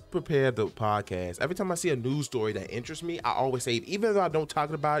 Because when I prepare the podcast, every time I see a news story that interests me, I always save it. Even if I don't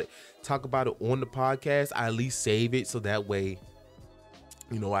talk about it on the podcast, I at least save it so that way,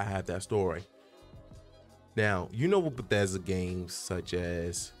 you know, I have that story. Now, you know, with Bethesda games such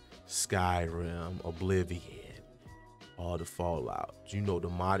as Skyrim, Oblivion, all the Fallout, you know, the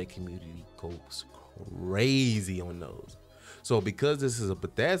modding community goes crazy on those. So because this is a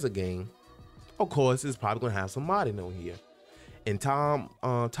Bethesda game, of course, it's probably gonna have some modding on here. And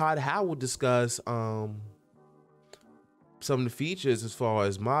Todd Howard discussed some of the features as far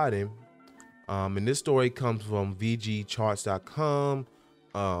as modding. And this story comes from VGCharts.com.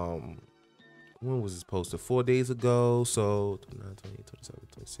 when was this posted? 4 days ago. So 29, 28, 27,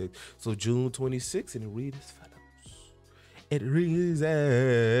 26. So June 26th, and it reads as follows. It reads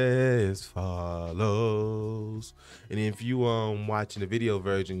as follows. And if you watching the video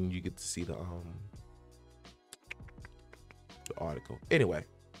version, you get to see the article. Anyway,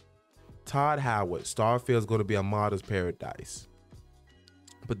 Todd Howard, Starfield is going to be a modder's paradise.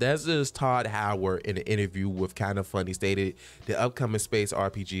 Bethesda's Todd Howard, in an interview with Kinda Funny, stated the upcoming space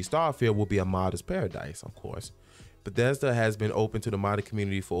RPG Starfield will be a modder's paradise, of course. Bethesda has been open to the modder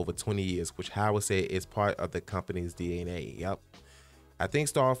community for over 20 years, which Howard said is part of the company's DNA. Yep. I think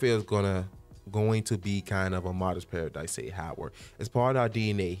Starfield is going to be kind of a modder's paradise, said Howard. It's part of our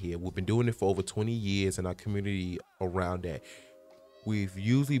DNA here. We've been doing it for over 20 years, and our community around that. We've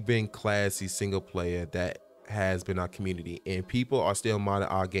usually been classy single player. That has been our community, and people are still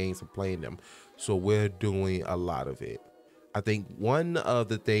modding our games and playing them, so we're doing a lot of it. I think one of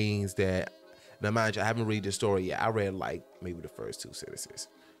the things that, now mind you, I haven't read the story yet. I read like maybe the first 2 sentences.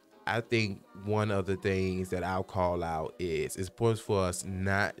 I think one of the things that I'll call out is it's important for us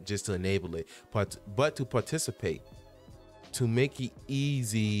not just to enable it, but to participate, to make it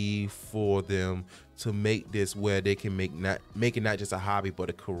easy for them to make this where they can make it not just a hobby but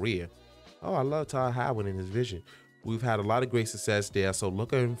a career. Oh, I love Todd Howard and his vision. We've had a lot of great success there, so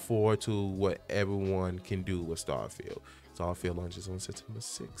looking forward to what everyone can do with Starfield. Starfield launches on September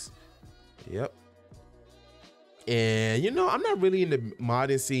 6th. Yep. And I'm not really in the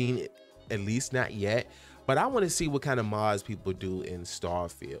modding scene, at least not yet, but I want to see what kind of mods people do in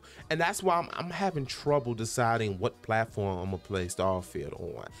Starfield. And that's why I'm having trouble deciding what platform I'm gonna play Starfield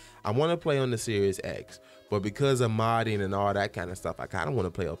on. I want to play on the Series X, but because of modding and all that kind of stuff, I kind of want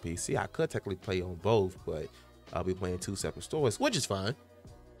to play on PC. I could technically play on both, but I'll be playing 2 separate stores, which is fine.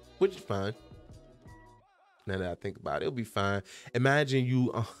 Now that I think about it, it'll be fine. Imagine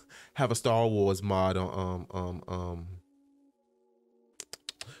you have a Star Wars mod on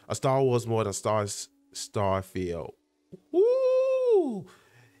a Star Wars mod on Starfield. Woo!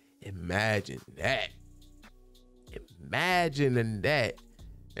 Imagine that.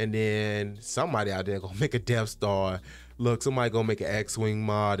 And then somebody out there gonna make a Death Star. Look, somebody gonna make an X-Wing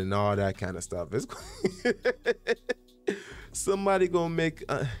mod and all that kind of stuff. Somebody gonna make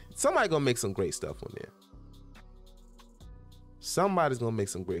some great stuff on there. Somebody's gonna make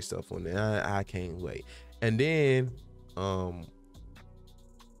some great stuff on there. I can't wait. And then I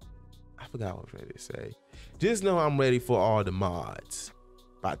forgot what I was ready to say. Just know I'm ready for all the mods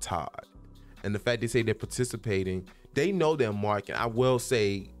by Todd. And the fact they say they're participating, they know their market. I will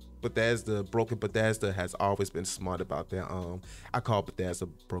say Broken Bethesda has always been smart about their I call Bethesda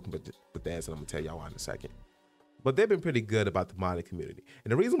Broken Bethesda. I'm gonna tell y'all why in a second. But they've been pretty good about the modding community.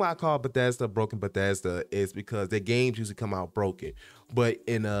 And the reason why I call Bethesda Broken Bethesda is because their games usually come out broken. But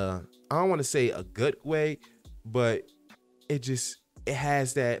in I don't want to say a good way, but it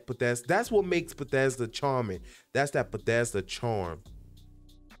has that Bethesda. That's what makes Bethesda charming. That's that Bethesda charm.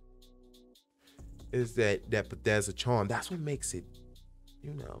 Is that Bethesda charm. That's what makes it,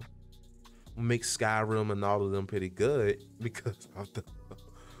 makes Skyrim and all of them pretty good, because of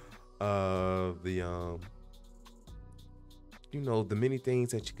the the many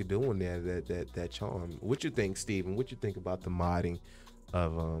things that you could do in there, that charm. What you think, Steven? What you think about the modding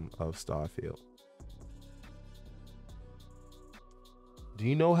of Starfield? Do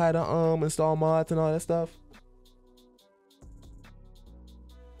you know how to install mods and all that stuff?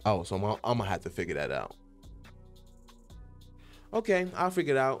 Oh, so I'm gonna have to figure that out. Okay, I'll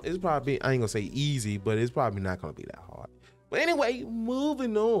figure it out. It's probably, I ain't gonna say easy, but it's probably not gonna be that hard. But anyway,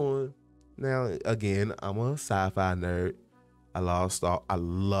 moving on. Now, again, I'm a sci-fi nerd. I love Star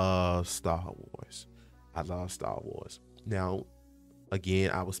Wars. Now, again,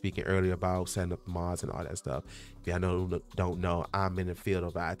 I was speaking earlier about setting up mods and all that stuff. If y'all don't know, I'm in the field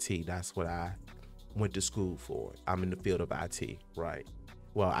of IT. That's what I went to school for. I'm in the field of IT, right?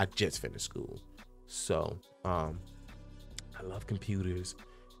 Well, I just finished school. So, I love computers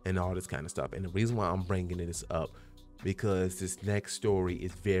and all this kind of stuff. And the reason why I'm bringing this up, because this next story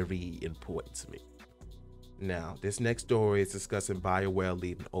is very important to me. Now, this next story is discussing BioWare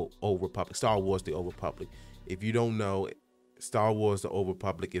leaving Old Republic, Star Wars: The Old Republic. If you don't know, Star Wars: The Old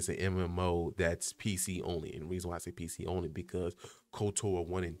Republic is an MMO that's PC only. And the reason why I say PC only, because KOTOR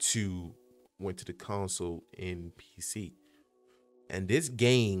 1 and 2 went to the console and PC. And this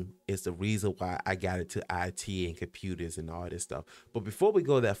game is the reason why I got into IT and computers and all this stuff. But before we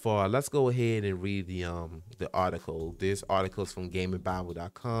go that far, let's go ahead and read the article. This article is from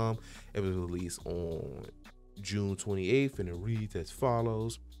gamingbible.com. It was released on June 28th, and it reads as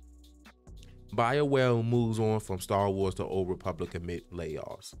follows. BioWare moves on from Star Wars: The Old Republic amid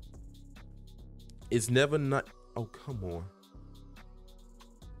layoffs. It's never not. Oh, come on.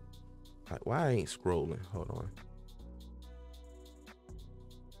 Like, why I ain't scrolling? Hold on.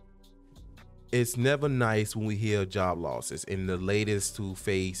 It's never nice when we hear job losses. In the latest to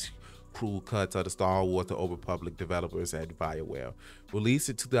face cruel cuts of the Star Wars The Old Republic developers at BioWare. Released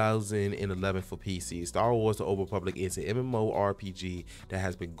in 2011 for PC, Star Wars The Old Republic is an MMORPG that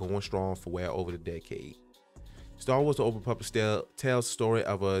has been going strong for well over the decade. Star Wars The Old Republic tells the story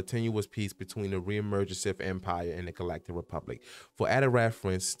of a tenuous peace between the re-emergent Sith Empire and the Galactic Republic. For added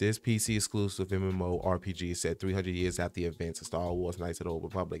reference, this PC-exclusive MMORPG is set 300 years after the events of Star Wars Knights of the Old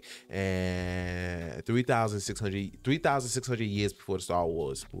Republic and 3,600 years before the Star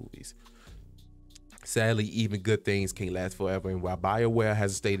Wars movies. Sadly, even good things can't last forever, and while BioWare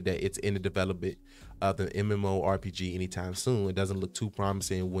has stated that it's in the development of the MMORPG anytime soon, it doesn't look too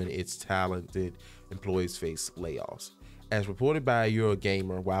promising when its talented employees face layoffs. As reported by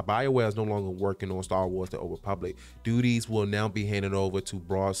Eurogamer, while BioWare is no longer working on Star Wars The Old Republic, duties will now be handed over to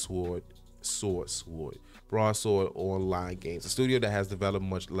Broadsword Online Games, a studio that has developed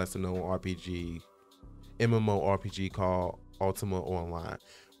much lesser known MMORPG called Ultima Online.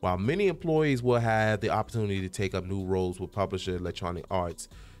 While many employees will have the opportunity to take up new roles with publisher Electronic Arts,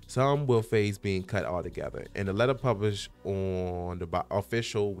 some will face being cut altogether. In a letter published on the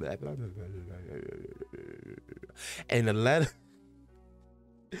official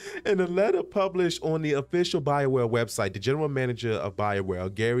published on the official BioWare website, the general manager of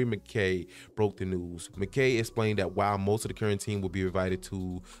BioWare, Gary McKay, broke the news. McKay explained that while most of the current team will be invited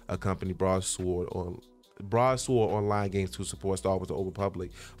to accompany Broadsword Online Games to support Star Wars The Old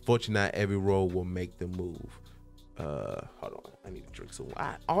Republic, fortunately not every role will make the move. Hold on, I need to drink some.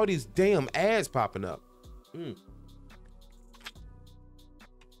 All these damn ads popping up.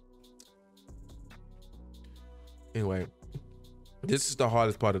 Anyway, this is the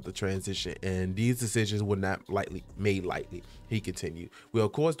hardest part of the transition, and these decisions were not made lightly. He continued, "We're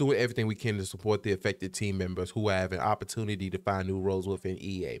of course doing everything we can to support the affected team members who have an opportunity to find new roles within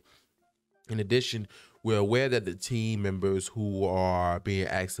EA. In addition, we're aware that the team members who are being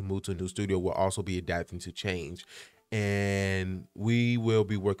asked to move to a new studio will also be adapting to change, and we will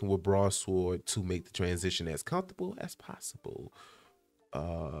be working with Broadsword to make the transition as comfortable as possible."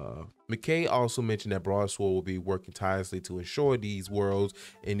 McKay also mentioned that Broadsword will be working tirelessly to ensure these worlds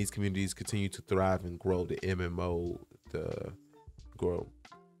and these communities continue to thrive and grow. The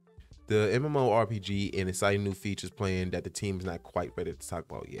MMORPG and exciting new features planned that the team is not quite ready to talk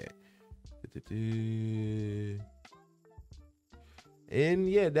about yet. And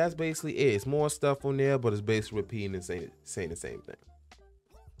yeah, that's basically it. It's more stuff on there, but it's basically repeating and saying the same thing.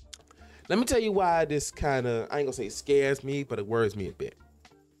 Let me tell you why this kind of, I ain't gonna say scares me, but it worries me a bit.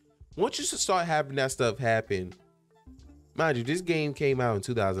 Once you start having that stuff happen, mind you, this game came out in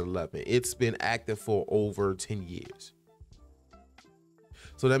 2011. It's been active for over 10 years.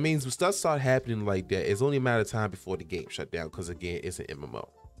 So that means when stuff start happening like that, it's only a matter of time before the game shut down, because again, it's an MMO.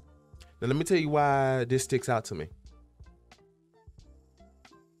 Now let me tell you why this sticks out to me.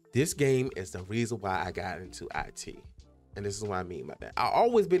 This game is the reason why I got into IT. And this is what I mean by that. I've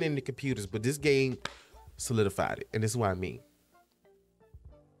always been into computers, but this game solidified it. And this is what I mean.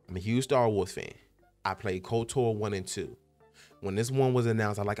 I'm a huge Star Wars fan. I played KOTOR 1 and 2. When this one was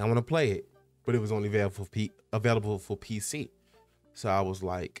announced, I want to play it, but it was only available for PC. So I was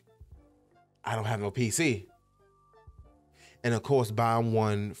like, I don't have no PC. And of course, buying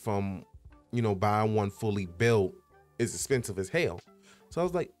one fully built is expensive as hell. So I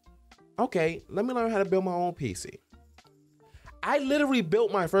was like, okay, let me learn how to build my own PC. I literally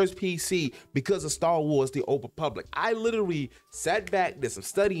built my first PC because of Star Wars The Old Republic. I literally sat back, did some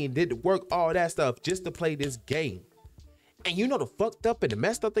studying, did the work, all that stuff just to play this game. And you know the fucked up and the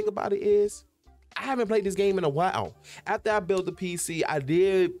messed up thing about it is, I haven't played this game in a while. After I built the PC, I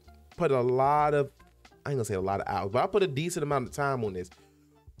did put I ain't gonna say a lot of hours, but I put a decent amount of time on this.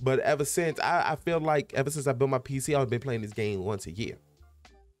 But ever since, I feel like ever since I built my PC, I've been playing this game once a year.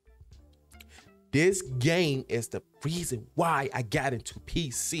 This game is the reason why I got into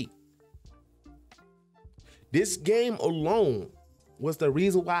PC. This game alone was the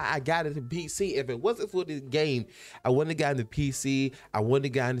reason why I got into PC. If it wasn't for this game, I wouldn't have gotten into PC. I wouldn't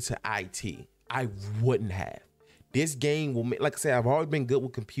have gotten into IT. I wouldn't have. This game will make, like I said, I've always been good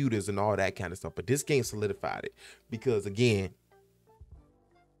with computers and all that kind of stuff, but this game solidified it because again,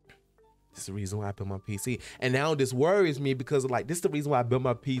 this is the reason why I built my PC. And now this worries me because like, this is the reason why I built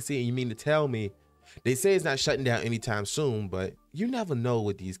my PC. And you mean to tell me, they say it's not shutting down anytime soon, but you never know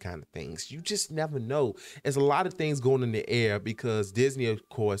with these kind of things. You just never know. There's a lot of things going in the air because Disney, of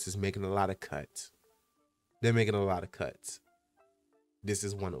course, is making a lot of cuts. They're making a lot of cuts. This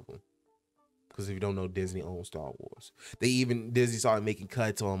is one of them. because if you don't know, Disney owns Star Wars. Disney started making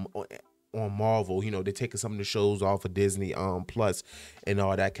cuts on Marvel. You know, they're taking some of the shows off of Disney Plus and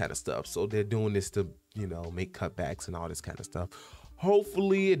all that kind of stuff. So they're doing this to, you know, make cutbacks and all this kind of stuff.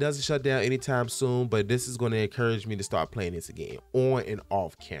 Hopefully it doesn't shut down anytime soon, but this is going to encourage me to start playing this again on and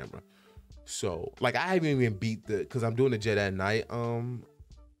off camera. So like I haven't even beat because I'm doing the Jedi Knight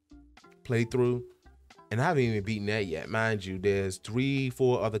playthrough, and I haven't even beaten that yet. Mind you, there's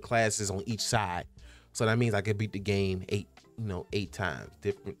 3-4 other classes on each side. So that means I could beat the game 8 times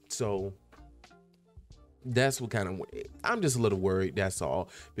different. So that's what kind of, I'm just a little worried, that's all,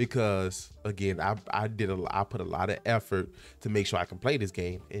 because again, I put a lot of effort to make sure I can play this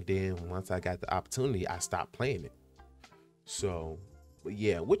game, and then once I got the opportunity, I stopped playing it. So, but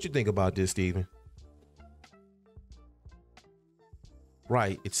yeah, what you think about this, Steven?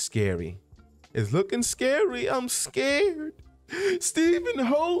 Right, it's scary. It's looking scary. I'm scared. Steven,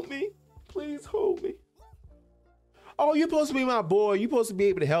 hold me. Please hold me. Oh, you're supposed to be my boy. You're supposed to be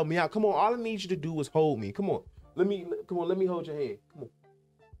able to help me out. Come on. All I need you to do is hold me. Come on. Let me hold your hand. Come on.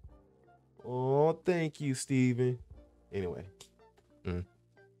 Oh, thank you, Steven. Anyway.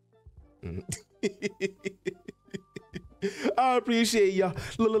 I appreciate y'all.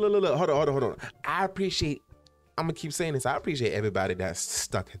 Look. Hold on. I'm gonna keep saying this. I appreciate everybody that's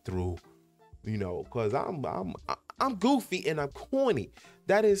stuck it through. You know, cause I'm goofy and I'm corny.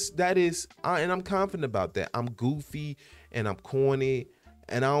 That is, and I'm confident about that. I'm goofy and I'm corny,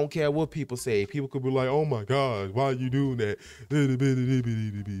 and I don't care what people say. People could be like, "Oh my God, why are you doing that?"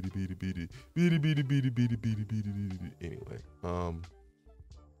 Anyway,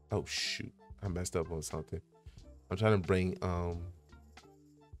 oh shoot, I messed up on something. I'm trying to bring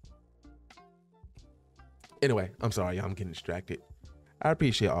Anyway, I'm sorry, y'all. I'm getting distracted. I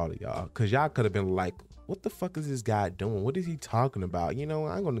appreciate all of y'all, because y'all could have been like, what the fuck is this guy doing? What is he talking about? You know,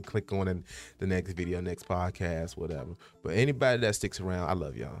 I'm going to click on in the next video, next podcast, whatever. But anybody that sticks around, I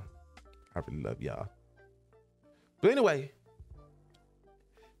love y'all. I really love y'all. But anyway,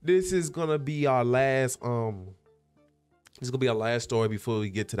 this is going to be our last, this is going to be our last story before we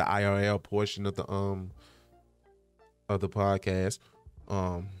get to the IRL portion of the podcast.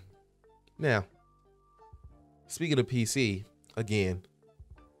 Now, speaking of PC, again,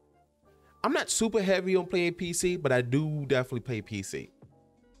 I'm not super heavy on playing PC, but I do definitely play PC.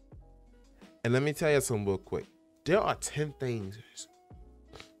 And let me tell you something real quick. There are 10 things.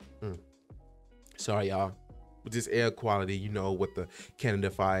 Sorry, y'all. With this air quality, you know, with the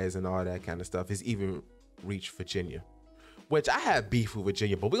Canada fires and all that kind of stuff, it's even reached Virginia. Which I have beef with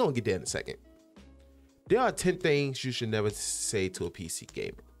Virginia, but we're going to get there in a second. There are 10 things you should never say to a PC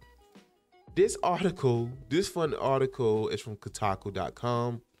gamer. This fun article is from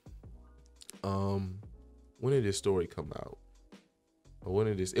Kotaku.com. When did this story come out? Or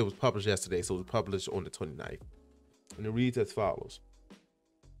it was published yesterday, so it was published on the 29th. And it reads as follows.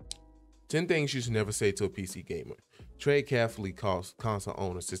 10 things you should never say to a PC gamer. Trade carefully, console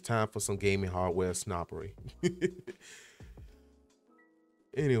owners. It's time for some gaming hardware snobbery.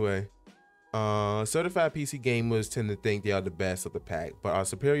 Anyway, certified PC gamers tend to think they are the best of the pack, but our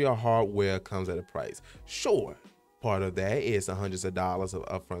superior hardware comes at a price. Sure. Part of that is the hundreds of dollars of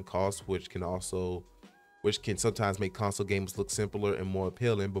upfront costs, which can sometimes make console games look simpler and more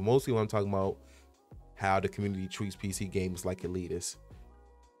appealing. But mostly when I'm talking about how the community treats PC games like elitists.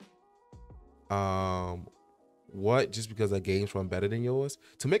 What? Just because our games run better than yours?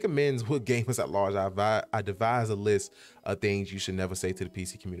 To make amends with gamers at large, I devised a list of things you should never say to the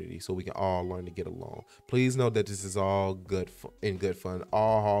PC community so we can all learn to get along. Please know that this is all good fun.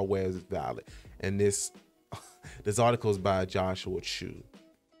 All hardware is valid. And this article is by Joshua Chu.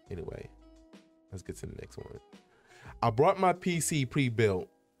 Anyway, let's get to the next one. I brought my PC pre-built.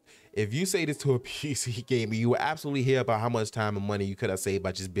 If you say this to a PC gamer, you will absolutely hear about how much time and money you could have saved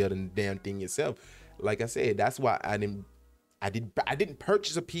by just building the damn thing yourself. Like I said, that's why I didn't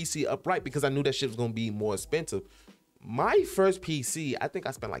purchase a PC upright, because I knew that shit was gonna be more expensive. My first PC, I think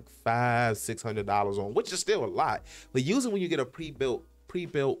I spent like $500-600 on, which is still a lot. But usually when you get a pre-built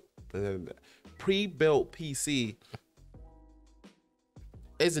PC,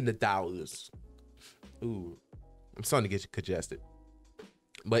 it's in the thousands. Ooh, I'm starting to get congested.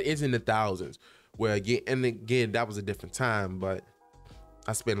 But it's in the thousands. Where again, that was a different time, but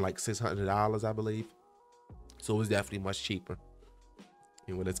I spent like $600, I believe. So it was definitely much cheaper.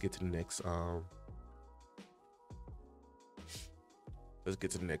 Anyway, let's get to the next. Let's get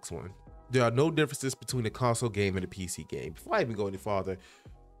to the next one. There are no differences between the console game and the PC game. Before I even go any farther,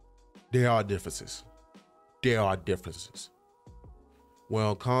 there are differences. Consoles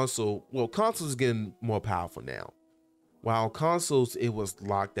is getting more powerful now. While on consoles, it was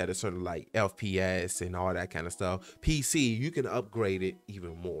locked at a certain like FPS and all that kind of stuff. PC, you can upgrade it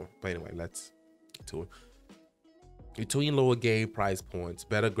even more. But anyway, let's get to it. Between lower game price points,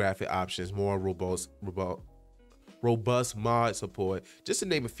 better graphic options, more robust mod support, just to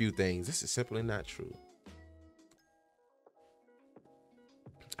name a few things, this is simply not true.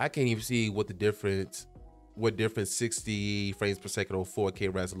 I can't even see what difference 60 frames per second or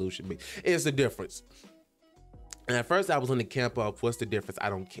 4K resolution makes. It's the difference. And at first I was on the camp of what's the difference? I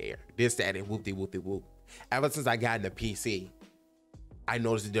don't care. This, that, and whoop-de-whoop-de-whoop. Ever since I got in the PC, I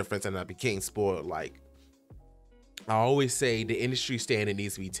noticed the difference and I became spoiled. Like, I always say the industry standard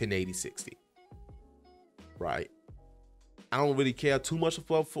needs to be 1080 60. Right? I don't really care too much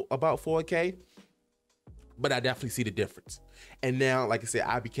about 4K, but I definitely see the difference. And now, like I said,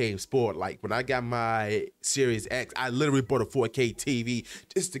 I became spoiled. Like when I got my Series X, I literally bought a 4K TV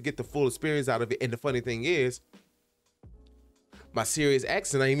just to get the full experience out of it. And the funny thing is, my Series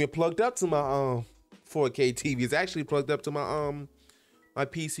X and I even plugged up to my 4K TV. It's actually plugged up to my my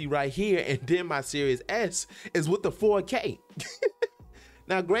PC right here, and then my Series S is with the 4K.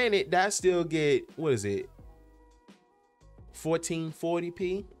 Now, granted, that still get, what is it,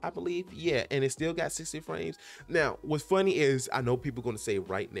 1440p, I believe. Yeah, and it still got 60 frames. Now, what's funny is I know people are gonna say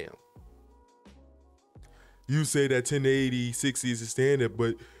right now, you say that 1080 60 is the standard,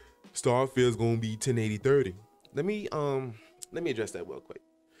 but Starfield's gonna be 1080 30. Let me address that real quick.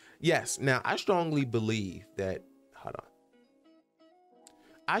 Yes, now I strongly believe that, hold on.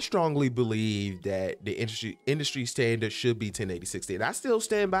 I strongly believe that the industry standard should be 1080 60, and I still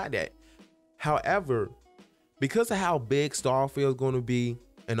stand by that. However, because of how big Starfield is going to be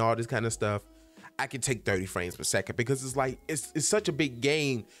and all this kind of stuff, I can take 30 frames per second because it's like it's such a big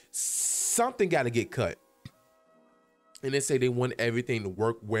game. Something got to get cut. And they say they want everything to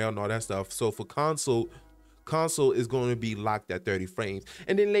work well and all that stuff. So for console is going to be locked at 30 frames.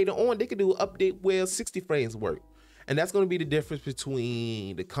 And then later on, they could do an update where 60 frames work. And that's going to be the difference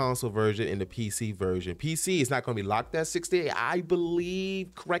between the console version and the PC version. PC is not going to be locked at 60. I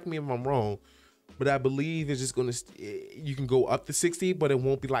believe, correct me if I'm wrong, but I believe it's just going to, you can go up to 60, but it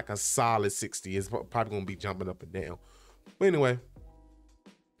won't be like a solid 60. It's probably going to be jumping up and down. But anyway,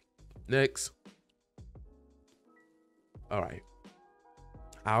 next. All right.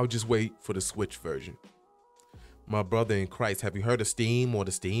 I'll just wait for the Switch version. My brother in Christ, have you heard of Steam or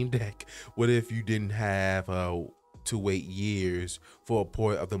the Steam Deck? What if you didn't have to wait years for a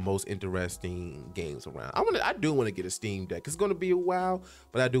port of the most interesting games around? I do want to get a Steam Deck. It's going to be a while,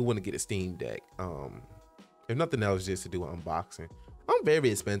 but I do want to get a Steam Deck. If nothing else, just to do an unboxing. I'm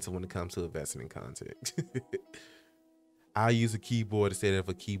very expensive when it comes to investing in content. I'll use a keyboard instead of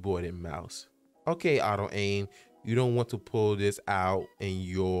a keyboard and mouse. Okay, auto aim. You don't want to pull this out in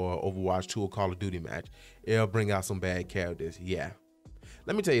your Overwatch 2 or Call of Duty match. It'll bring out some bad characters. Yeah.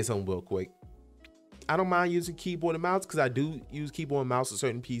 Let me tell you something real quick. I don't mind using keyboard and mouse because I do use keyboard and mouse in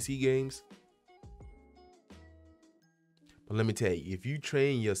certain PC games. But let me tell you, if you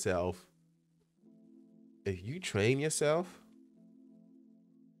train yourself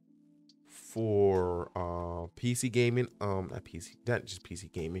for PC gaming, not just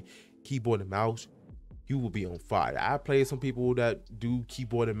PC gaming, keyboard and mouse, you will be on fire. I play some people that do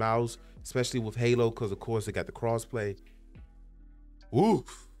keyboard and mouse, especially with Halo, because of course they got the crossplay.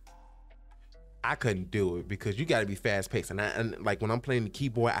 Oof. I couldn't do it because you got to be fast paced, and like when I'm playing the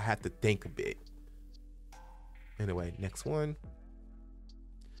keyboard, I have to think a bit. Anyway, next one.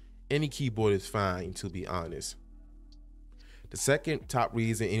 Any keyboard is fine, to be honest. The second top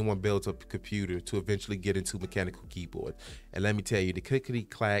reason anyone builds a computer to eventually get into mechanical keyboard, and let me tell you, the clickety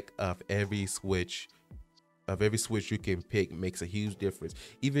clack of every switch you can pick makes a huge difference,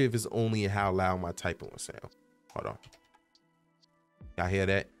 even if it's only in how loud my typing will sound. Hold on. Y'all hear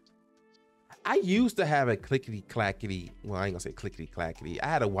that? I used to have a clickety clackety. Well, I ain't gonna say clickety clackety. I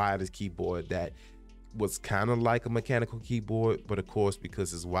had a wireless keyboard that was kind of like a mechanical keyboard, but of course,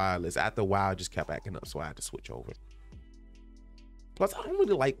 because it's wireless, after a while, it just kept acting up, so I had to switch over. Plus, I don't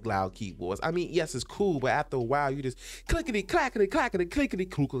really like loud keyboards. I mean, yes, it's cool, but after a while, you just clickety clackety clackety clickety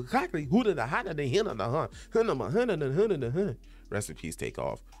clackety hooda the hana the hinna the hun hunna ma hunna the hunna the hun. Rest in peace, take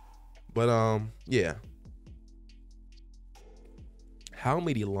off. But yeah. How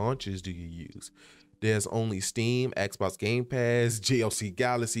many launchers do you use? There's only Steam, Xbox Game Pass, JLC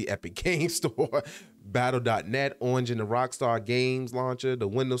Galaxy, Epic Game Store, Battle.net, Orange and the Rockstar Games launcher, the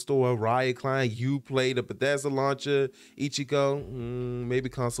Windows Store, Riot Client, Uplay, the Bethesda launcher, Ichigo. Maybe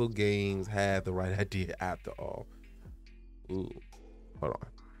console games have the right idea after all. Ooh, hold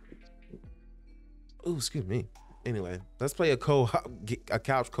on. Ooh, excuse me. Anyway, let's play a couch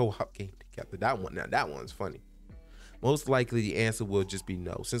co-op game together. That one's funny. Most likely the answer will just be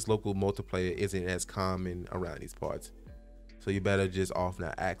no, since local multiplayer isn't as common around these parts. So you better just off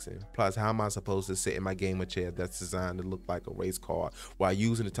not asking. Plus, how am I supposed to sit in my gamer chair that's designed to look like a race car while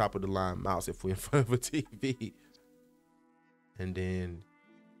using the top of the line mouse if we're in front of a TV? And then,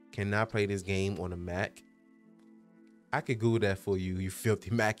 can I play this game on a Mac? I could Google that for you, you filthy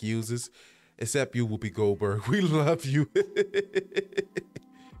Mac users. Except you, Whoopi Goldberg. We love you.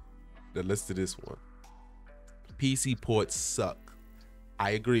 Now let's do this one. PC ports suck.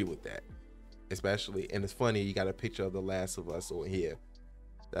 I agree with that. Especially, and it's funny, you got a picture of The Last of Us on here.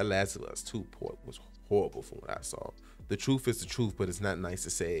 That Last of Us 2 port was horrible from what I saw. The truth is the truth, but it's not nice to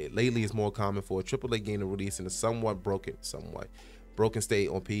say it. Lately, it's more common for a AAA game to release in a somewhat broken state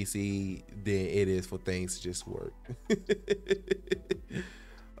on PC than it is for things to just work.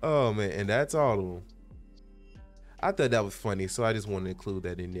 Oh man, and that's all of them. I thought that was funny, so I just wanted to include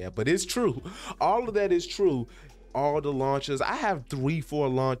that in there. But it's true. All of that is true. All the launchers, I have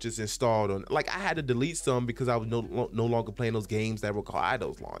 3-4 launchers installed on. Like I had to delete some because I was no longer playing those games that require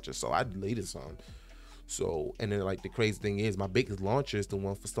those launchers, so I deleted some. So, and then like the crazy thing is, my biggest launcher is the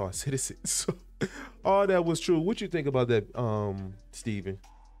one for Star Citizen. So, all that was true. What you think about that, Steven?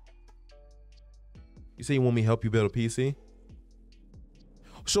 You say you want me to help you build a PC?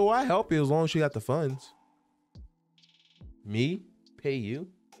 So I help you as long as you got the funds. Me pay you.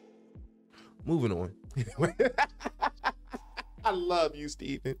 Moving on. Anyway, I love you,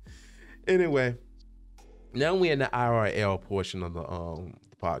 Steven. Anyway, now we're in the IRL portion of the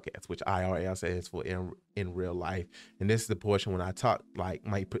podcast, which IRL stands for in real life, and this is the portion when I talk like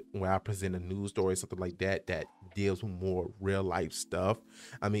when I present a news story, something like that deals with more real life stuff.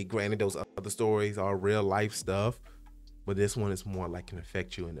 I mean, granted, those other stories are real life stuff, but this one is more like can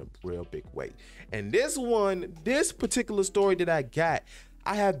affect you in a real big way. And this particular story that I got,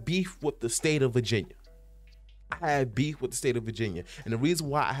 I have beef with the state of Virginia. I have beef with the state of Virginia. And the reason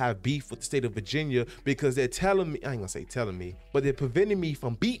why I have beef with the state of Virginia, because they're telling me, I ain't gonna say telling me, but they're preventing me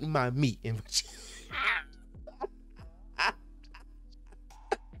from beating my meat in Virginia.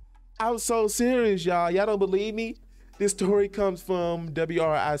 I'm so serious, y'all. Y'all don't believe me? This story comes from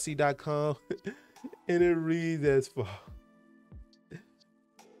WRIC.com and it reads as follows.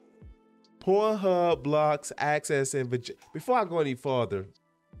 Pornhub blocks access in Virginia. Before I go any further,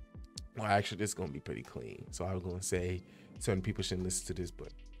 well, actually, this is going to be pretty clean. So I was going to say certain people shouldn't listen to this, but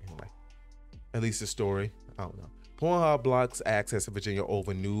anyway, at least the story, I don't know. Pornhub blocks access in Virginia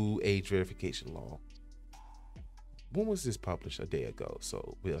over new age verification law. When was this published? A day ago.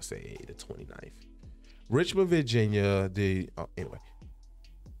 So we'll say the 29th. Richmond, Virginia, anyway.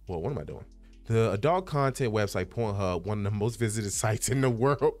 Well, what am I doing? The adult content website Pornhub, one of the most visited sites in the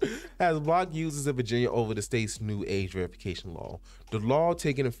world, has blocked users in Virginia over the state's new age verification law. The law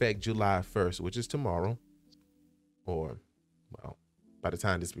taking effect July 1st, which is tomorrow, or, well, by the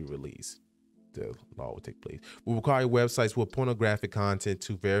time this be released, the law will take place, will require websites with pornographic content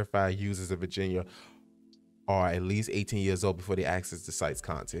to verify users in Virginia are at least 18 years old before they access the site's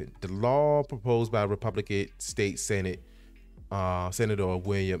content. The law proposed by Republican State Senate Senator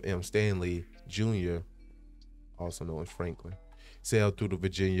William M. Stanley Jr., also known as Franklin, sailed through the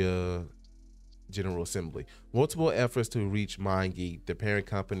Virginia General Assembly. Multiple efforts to reach MindGeek, the parent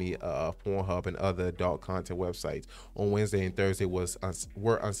company of Pornhub and other adult content websites, on Wednesday and Thursday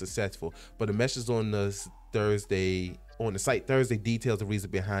were unsuccessful. But the message on the site Thursday details the reason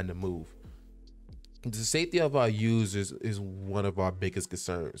behind the move. The safety of our users is one of our biggest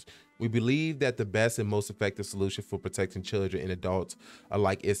concerns. We believe that the best and most effective solution for protecting children and adults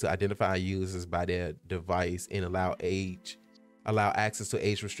alike is to identify our users by their device and allow access to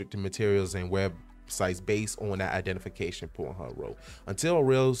age-restricted materials and websites based on that identification, Pornhub wrote. Until a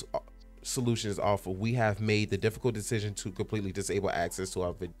real solution is offered, we have made the difficult decision to completely disable access to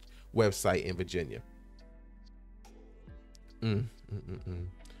our website in Virginia.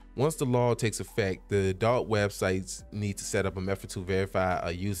 Once the law takes effect, the adult websites need to set up a method to verify a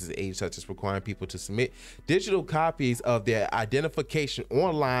user's age, such as requiring people to submit digital copies of their identification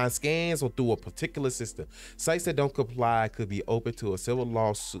online, scans, or through a particular system. Sites that don't comply could be open to a civil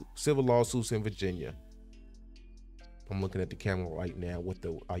lawsuits in Virginia. I'm looking at the camera right now with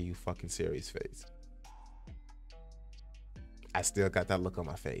the "Are you fucking serious?" face. I still got that look on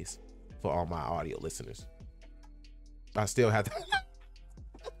my face for all my audio listeners. I still have that.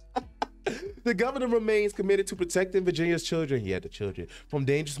 The governor remains committed to protecting Virginia's children, the children, from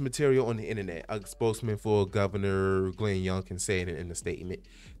dangerous material on the internet. A spokesman for Governor Glenn Youngkin said in the statement.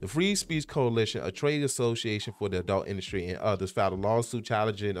 The Free Speech Coalition, a trade association for the adult industry, and others filed a lawsuit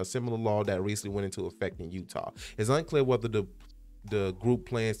challenging a similar law that recently went into effect in Utah. It's unclear whether the group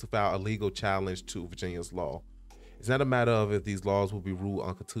plans to file a legal challenge to Virginia's law. It's not a matter of if these laws will be ruled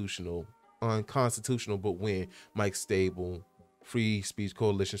unconstitutional, but when. Mike Stable, Free Speech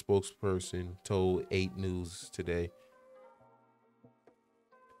Coalition spokesperson, told 8 News today.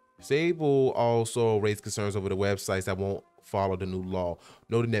 Stable also raised concerns over the websites that won't follow the new law,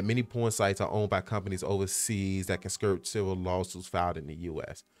 noting that many porn sites are owned by companies overseas that can skirt civil lawsuits filed in the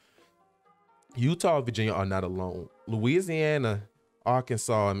U.S. Utah and Virginia are not alone. Louisiana,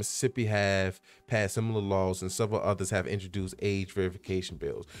 Arkansas, and Mississippi have passed similar laws, and several others have introduced age verification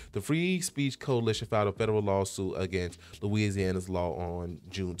bills. The Free Speech Coalition filed a federal lawsuit against Louisiana's law on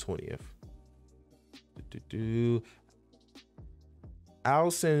June 20th.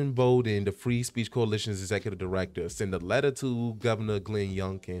 Alison Bowden, the Free Speech Coalition's executive director, sent a letter to Governor Glenn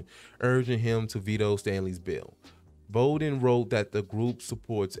Youngkin urging him to veto Stanley's bill. Bowden wrote that the group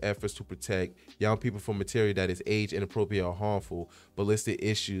supports efforts to protect young people from material that is age inappropriate or harmful, but listed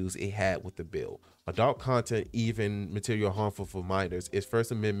issues it had with the bill. Adult content, even material harmful for minors, is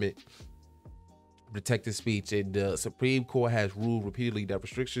First Amendment protected speech, and the Supreme Court has ruled repeatedly that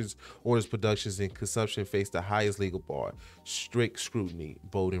restrictions, orders, productions, and consumption face the highest legal bar, strict scrutiny,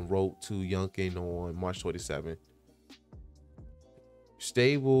 Bowden wrote to Youngkin on March 27.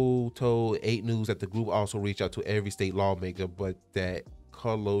 Stable told 8 News that the group also reached out to every state lawmaker, but that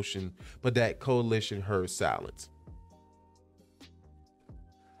coalition heard silence.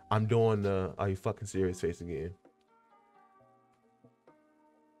 I'm doing the "Are you fucking serious?" face again.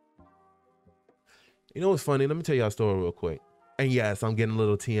 You know what's funny? Let me tell y'all a story real quick. And yes, I'm getting a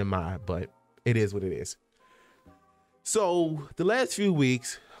little TMI, but it is what it is. So the last few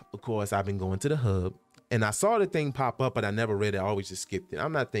weeks, of course, I've been going to the hub, and I saw the thing pop up, but I never read it. I always just skipped it.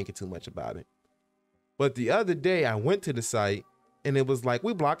 I'm not thinking too much about it. But the other day, I went to the site, and it was like,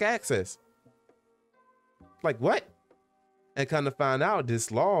 we block access. Like, what? And kind of find out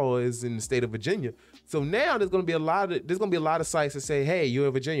this law is in the state of Virginia. So now there's gonna be a lot of sites that say, hey, you're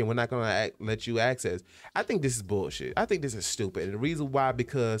in Virginia, we're not gonna let you access. I think this is bullshit. I think this is stupid. And the reason why,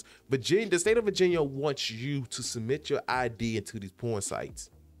 because the state of Virginia wants you to submit your ID into these porn sites.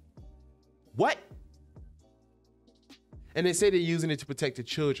 What? And they say they're using it to protect the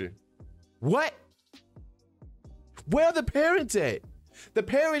children. What? Where are the parents at? The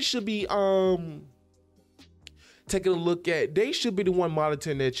parents should be taking a look at, they should be the one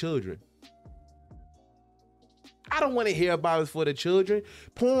monitoring their children. I don't want to hear about it for the children.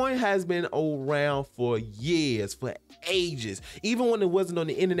 Porn has been around for years, for ages. Even when it wasn't on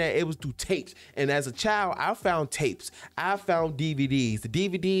the internet, it was through tapes. And as a child, I found tapes. I found DVDs. The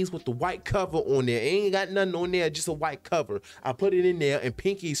DVDs with the white cover on there. Ain't got nothing on there, just a white cover. I put it in there and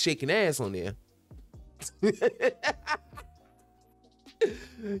Pinky's shaking ass on there.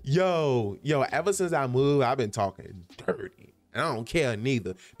 Yo, ever since I moved, I've been talking dirty. And I don't care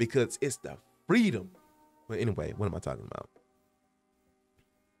neither, because it's the freedom. But anyway, what am I talking about?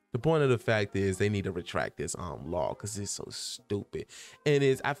 The point of the fact is they need to retract this law, because it's so stupid. And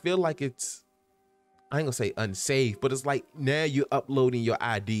I feel like it's, I ain't gonna say unsafe, but it's like now you're uploading your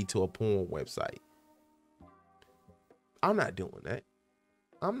ID to a porn website. I'm not doing that.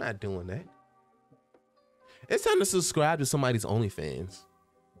 I'm not doing that. It's time to subscribe to somebody's OnlyFans.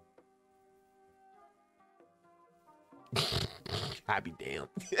 I'd be damned.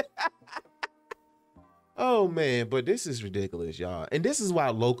 Oh man, but this is ridiculous, y'all. And this is why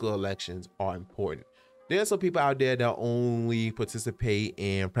local elections are important. There are some people out there that only participate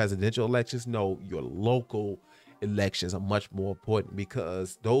in presidential elections. No, your local elections are much more important,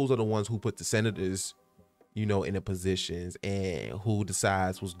 because those are the ones who put the senators, in the positions, and who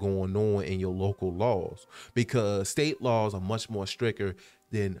decides what's going on in your local laws, because state laws are much more stricter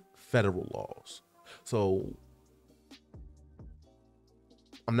than federal laws. So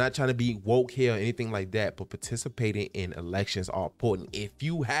I'm not trying to be woke here or anything like that, but participating in elections are important. If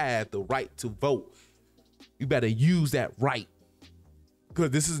you have the right to vote, you better use that right.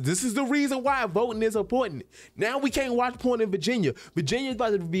 Because this is the reason why voting is important. Now we can't watch porn in Virginia. Virginia is about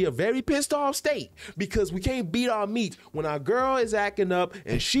to be a very pissed off state, because we can't beat our meat. When our girl is acting up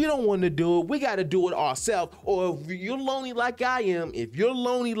and she don't want to do it, we got to do it ourselves. Or if you're lonely like I am,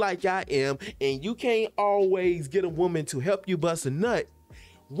 and you can't always get a woman to help you bust a nut,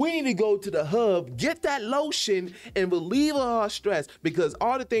 we need to go to the hub, get that lotion, and relieve our stress, because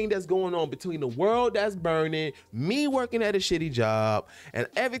all the thing that's going on between the world that's burning, me working at a shitty job, and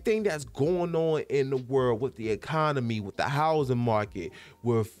everything that's going on in the world with the economy, with the housing market,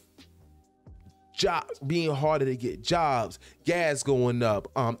 with jobs being harder to get jobs, gas going up,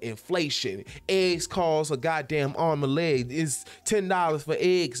 inflation, eggs cost a goddamn arm and leg. It's $10 for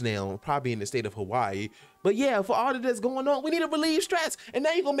eggs now, probably in the state of Hawaii. But yeah, for all of this going on, we need to relieve stress. And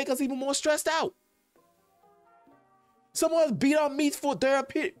now you're gonna make us even more stressed out. Some of us beat our meats for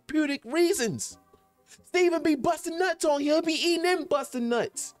therapeutic reasons. Steven be busting nuts on here. He'll be eating them busting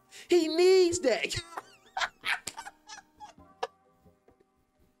nuts. He needs that.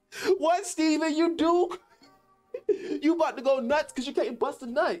 What, Steven, you do? You about to go nuts because you can't bust a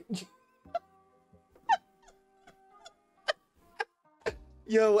nut.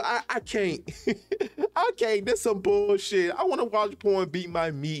 Yo, I can't. I can't. This some bullshit. I want to watch porn beat my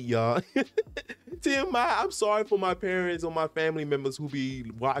meat, y'all. I'm sorry for my parents or my family members who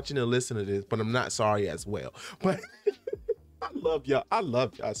be watching and listening to this, but I'm not sorry as well. But I love y'all. I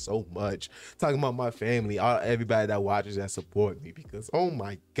love y'all so much. Talking about my family, everybody that watches that support me, because oh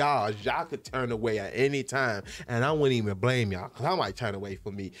my gosh, y'all could turn away at any time, and I wouldn't even blame y'all, because I might turn away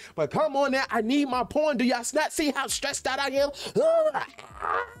from me. But come on now, I need my porn. Do y'all not see how stressed out I am?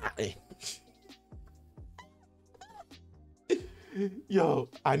 Yo,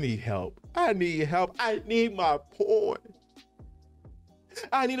 I need help. I need help. I need my porn.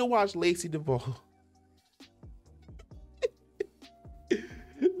 I need to watch Lacey DeVoe.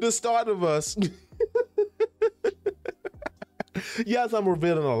 The start of us. Yes, I'm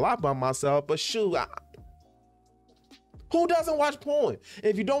revealing a lot by myself, but shoot, who doesn't watch porn? And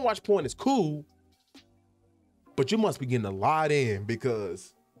if you don't watch porn, it's cool, but you must be getting a lot in,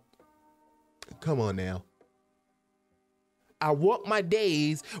 because come on now. I want my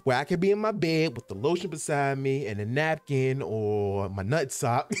days where I can be in my bed with the lotion beside me and a napkin or my nut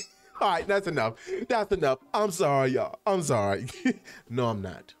sock. All right, that's enough. That's enough. I'm sorry, y'all. I'm sorry. No, I'm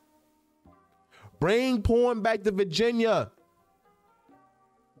not. Bring porn back to Virginia.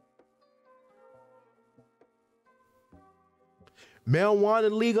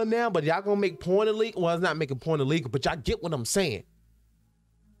 Marijuana legal now, but y'all gonna make porn illegal? Well, it's not making porn illegal, but y'all get what I'm saying.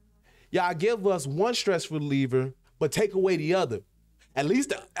 Y'all give us one stress reliever, but take away the other. At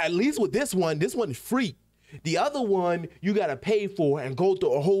least with this one is free. The other one you gotta pay for and go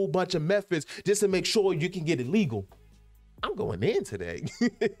through a whole bunch of methods just to make sure you can get it legal. I'm going in today.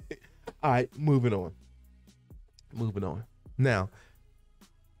 All right, moving on. Now,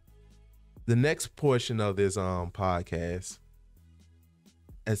 the next portion of this podcast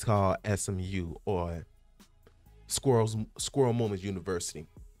is called SMU, or Squirrel Moments University.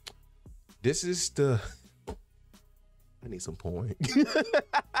 This is the I need some porn.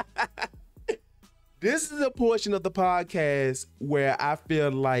 This is a portion of the podcast where I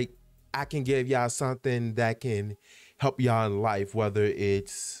feel like I can give y'all something that can help y'all in life, whether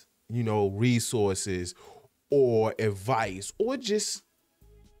it's, resources or advice, or just,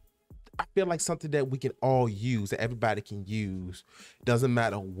 I feel like something that we can all use, that everybody can use. Doesn't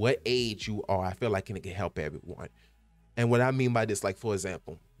matter what age you are. I feel like it can help everyone. And what I mean by this, like, for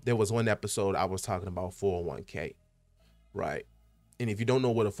example, there was one episode I was talking about 401k, right? And if you don't know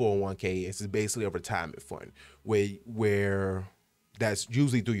what a 401k is, it's basically a retirement fund where that's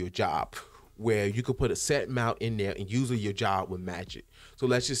usually through your job, where you could put a set amount in there and usually your job would match it. So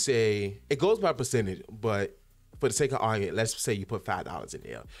let's just say it goes by percentage, but for the sake of argument, let's say you put $5 in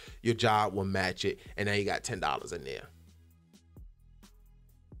there. Your job will match it, and now you got $10 in there.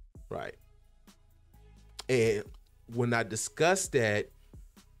 Right. And when I discussed that,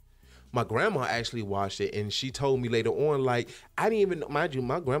 my grandma actually watched it, and she told me later on, like, I didn't even, mind you,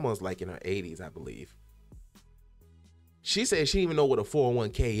 my grandma's like in her 80s, I believe. She said she didn't even know what a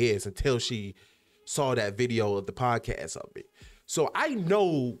 401k is until she saw that video of the podcast of it. So I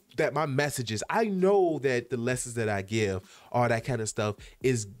know that my messages, I know that the lessons that I give, all that kind of stuff,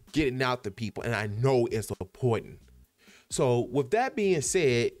 is getting out to people, and I know it's important. So with that being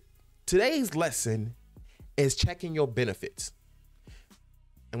said, today's lesson is checking your benefits.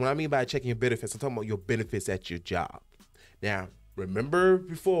 And what I mean by checking your benefits, I'm talking about your benefits at your job. Now, remember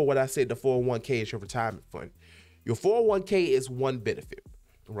before what I said, the 401k is your retirement fund. Your 401k is one benefit,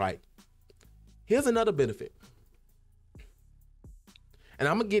 right? Here's another benefit. And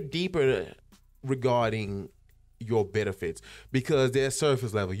I'm going to get deeper regarding your benefits, because there's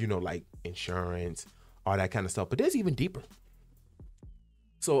surface level, like insurance, all that kind of stuff. But there's even deeper.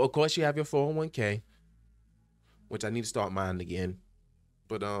 So, of course, you have your 401k, which I need to start mine again.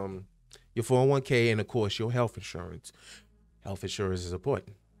 But your 401k, and of course your health insurance. Health insurance is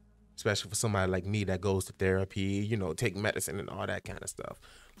important, especially for somebody like me that goes to therapy, take medicine and all that kind of stuff.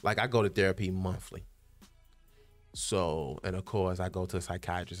 Like, I go to therapy monthly. So, and of course I go to a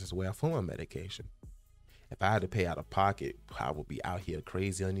psychiatrist as well for my medication. If I had to pay out of pocket, I would be out here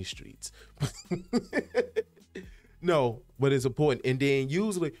crazy on these streets. No, but it's important. And then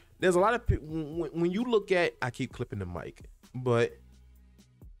usually there's a lot of people, when you look at, I keep clipping the mic, but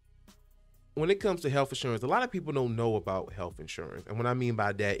when it comes to health insurance, a lot of people don't know about health insurance. And what I mean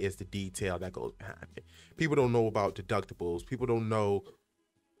by that is the detail that goes behind it. People don't know about deductibles. People don't know.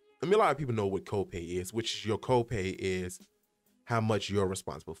 I mean, a lot of people know what copay is, which is your copay is how much you're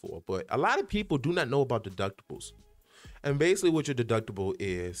responsible for. But a lot of people do not know about deductibles. And basically what your deductible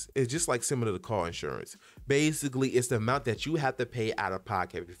is just like similar to car insurance. Basically, it's the amount that you have to pay out of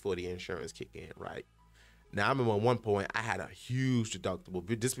pocket before the insurance kick in, right? Now, I remember at one point I had a huge deductible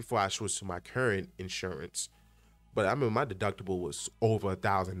just before I switched to my current insurance. But I remember my deductible was over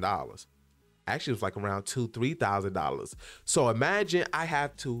 $1,000. Actually, it was like around $2,000-$3,000. So imagine I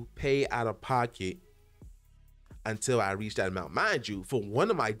have to pay out of pocket until I reach that amount. Mind you, for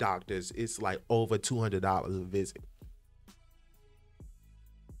one of my doctors, it's like over $200 a visit.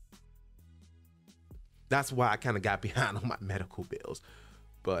 That's why I kind of got behind on my medical bills.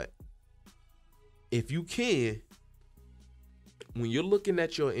 But if you can, when you're looking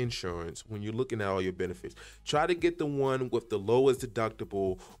at your insurance, when you're looking at all your benefits, try to get the one with the lowest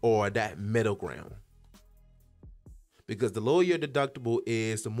deductible or that middle ground. Because the lower your deductible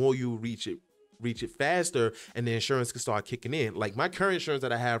is, the more you reach it faster, and the insurance can start kicking in. Like my current insurance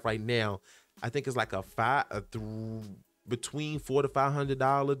that I have right now, I think it's like between $400 to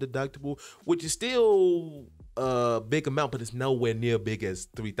 $500 deductible, which is still a big amount, but it's nowhere near big as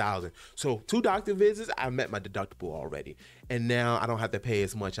 $3,000. So 2 doctor visits, I met my deductible already, and now I don't have to pay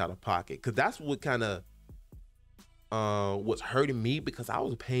as much out of pocket. Because that's what kind of was hurting me, because I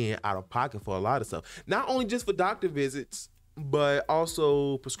was paying out of pocket for a lot of stuff, not only just for doctor visits, but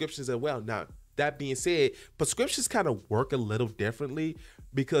also prescriptions as well. Now, that being said, prescriptions kind of work a little differently,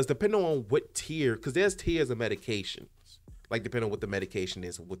 because depending on what tier, because there's tiers of medications, like depending on what the medication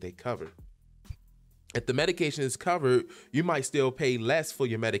is and what they cover. If the medication is covered, you might still pay less for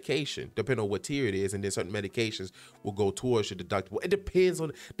your medication, depending on what tier it is, and then certain medications will go towards your deductible. It depends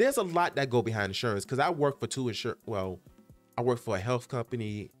on, there's a lot that go behind insurance, because I work for I work for a health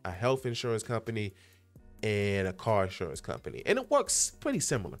company, a health insurance company, and a car insurance company, and it works pretty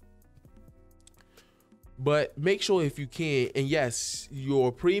similar. But make sure if you can, and yes,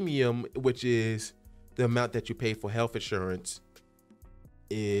 your premium, which is the amount that you pay for health insurance,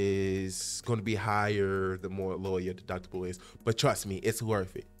 is going to be higher the more lower your deductible is. But trust me, it's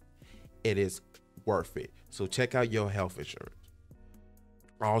worth it. It is worth it. So check out your health insurance.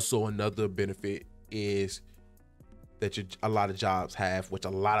 Also, another benefit is that a lot of jobs have, which a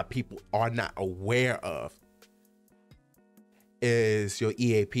lot of people are not aware of, is your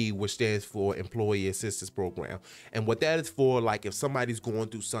EAP, which stands for Employee Assistance Program. And what that is for, like if somebody's going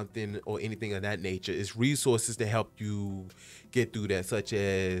through something or anything of that nature, is resources to help you get through that, such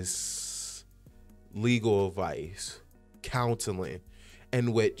as legal advice, counseling,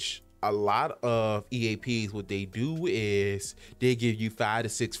 in which a lot of EAPs, what they do is they give you 5 to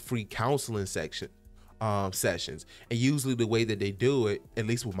 6 free counseling sessions. And usually the way that they do it, at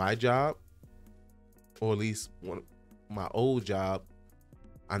least with my job, or at least my old job,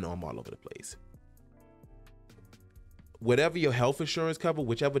 I know I'm all over the place. Whatever your health insurance cover,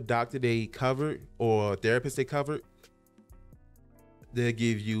 whichever doctor they covered or therapist they covered, they'll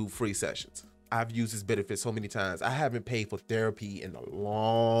give you free sessions. I've used this benefit so many times. I haven't paid for therapy in a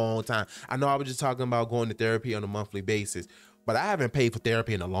long time. I know I was just talking about going to therapy on a monthly basis, but I haven't paid for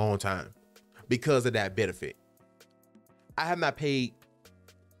therapy in a long time because of that benefit. I have not paid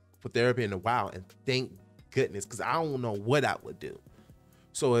for therapy in a while, and thank goodness, because I don't know what I would do.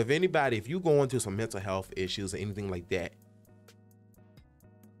 So if you're going through some mental health issues or anything like that,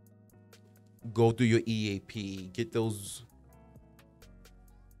 go through your EAP, get those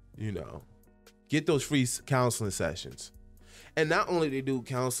free counseling sessions. And not only they do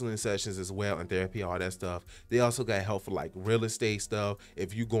counseling sessions as well and therapy, all that stuff, they also got help for like real estate stuff.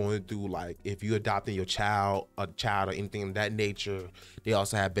 If you're going through, like if you're adopting your child or anything of that nature, they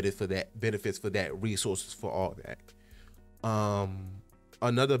also have benefits for that, resources for all that.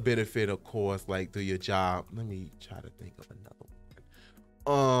 Another benefit, of course, like through your job. Let me try to think of another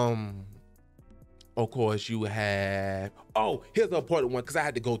one. Of course, you have. Oh, here's the important one, because I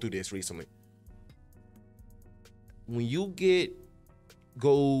had to go through this recently. When you get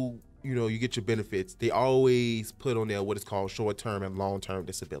your benefits, they always put on there what is called short-term and long-term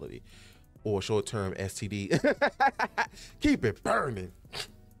disability, or short-term STD. Keep it burning.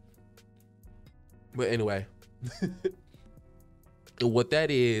 But anyway, what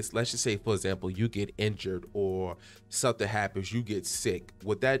that is, let's just say, for example, you get injured or something happens, you get sick.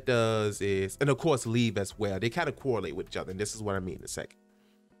 What that does is, and of course leave as well, they kind of correlate with each other, and this is what I mean in a second.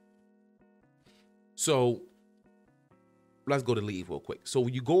 So let's go to leave real quick. So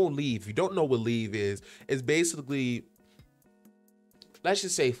when you go on leave, if you don't know what leave is, it's basically let's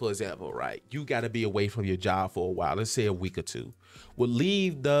just say, for example, right, you got to be away from your job for a while. Let's say a week or two. What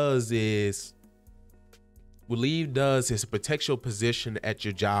leave does is it protects your position at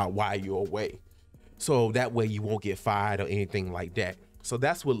your job while you're away. So that way you won't get fired or anything like that. So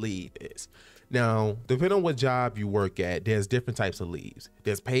that's what leave is. Now, depending on what job you work at, there's different types of leaves.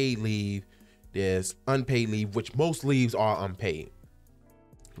 There's paid leave, there's unpaid leave, which most leaves are unpaid,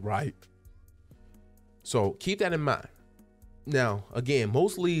 right? So keep that in mind. Now, again,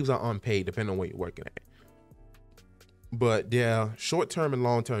 most leaves are unpaid depending on where you're working at. But they're short-term and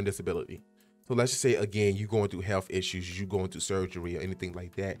long-term disability. So let's just say, again, you're going through health issues, you're going through surgery or anything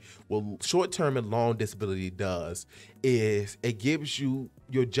like that. What short-term and long disability does is it gives you,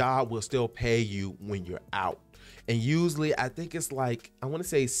 your job will still pay you when you're out. And usually I think it's like, I want to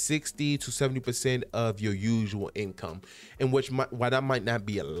say 60 to 70% of your usual income, in which while that might not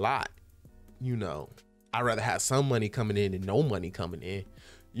be a lot, I'd rather have some money coming in than no money coming in.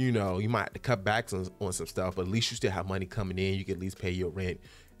 You might have to cut back on some stuff, but at least you still have money coming in. You can at least pay your rent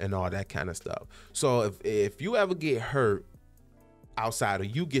and all that kind of stuff. So if you ever get hurt outside, or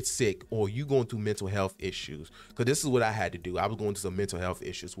you get sick, or you going through mental health issues, because this is what I had to do. I was going through some mental health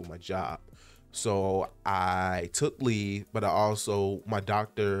issues with my job. So I took leave, but my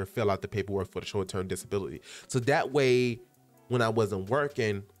doctor filled out the paperwork for the short-term disability. So that way, when I wasn't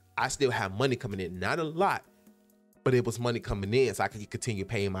working, I still have money coming in. Not a lot, but it was money coming in, so I could continue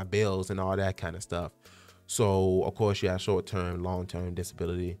paying my bills and all that kind of stuff. So of course you have short-term, long-term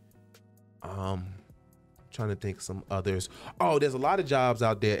disability. Trying to think of some others. Oh, there's a lot of jobs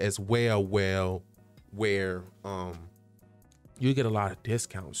out there as well, where you get a lot of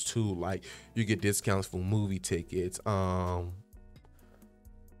discounts too. Like you get discounts for movie tickets,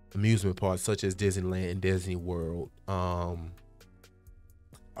 amusement parks such as Disneyland, Disney World, all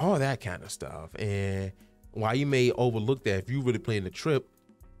that kind of stuff. And while you may overlook that, if you really plan the trip,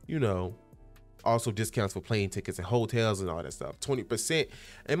 also discounts for plane tickets and hotels and all that stuff. 20%,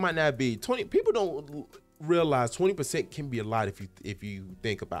 it might not be 20. People don't realize 20% can be a lot if you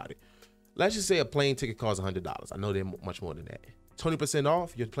think about it. Let's just say a plane ticket costs $100. I know they're much more than that. 20%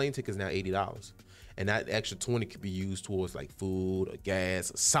 off, your plane ticket is now $80, and that extra 20 could be used towards like food or gas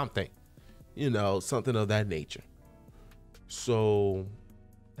or something, something of that nature. So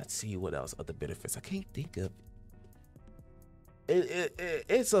let's see what else other benefits. I can't think of.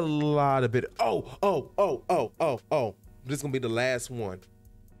 It's a lot of it. Oh. This is gonna be the last one.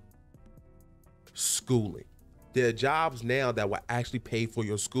 Schooling. There are jobs now that will actually pay for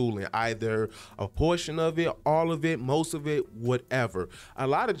your schooling, either a portion of it, all of it, most of it, whatever. A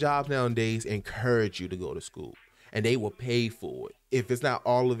lot of jobs nowadays encourage you to go to school, and they will pay for it. If it's not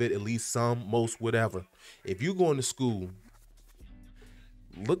all of it, at least some, most, whatever. If you're going to school,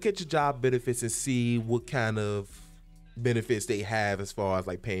 look at your job benefits and see what kind of benefits they have as far as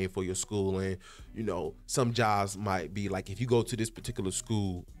like paying for your schooling. Some jobs might be like, if you go to this particular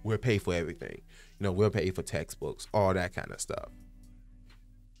school, we'll pay for everything. We'll pay for textbooks, all that kind of stuff.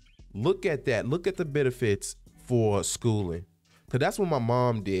 Look at that. Look at the benefits for schooling. Cause that's what my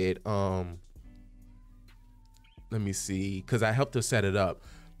mom did. Let me see. Cause I helped her set it up.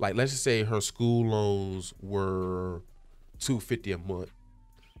 Like, let's just say her school loans were $250 a month.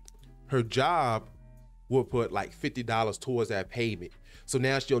 Her job will put like $50 towards that payment. So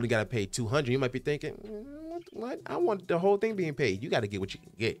now she only got to pay $200. You might be thinking, what? I want the whole thing being paid. You got to get what you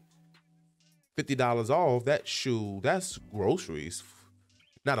can get. $50 off, that's groceries.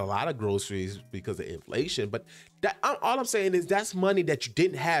 Not a lot of groceries because of inflation, but all I'm saying is that's money that you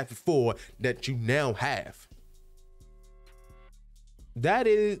didn't have before that you now have.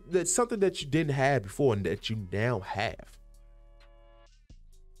 That's something that you didn't have before and that you now have.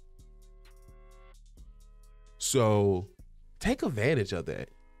 So take advantage of that.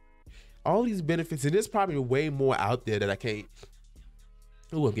 All these benefits, and there's probably way more out there that I can't.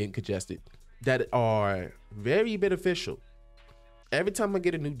 Oh, I'm getting congested. That are very beneficial. Every time I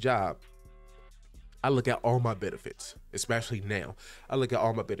get a new job, I look at all my benefits, especially now. I look at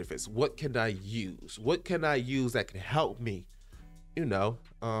all my benefits. What can I use? What can I use that can help me?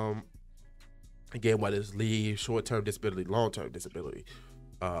 Again, whether it's leave, short-term disability, long-term disability,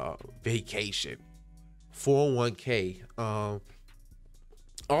 vacation, 401k.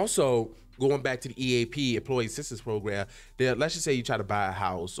 Also, going back to the EAP, Employee Assistance Program, let's just say you try to buy a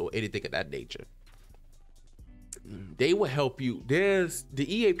house or anything of that nature. They will help you. The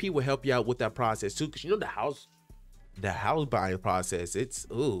EAP will help you out with that process too, because the house buying process,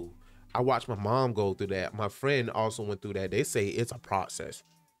 I watched my mom go through that. My friend also went through that. They say it's a process.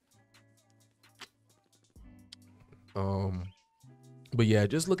 But yeah,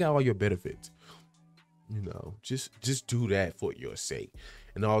 just look at all your benefits. You know, just do that for your sake.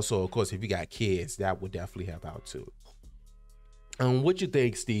 And also, of course, if you got kids, that would definitely help out too. What you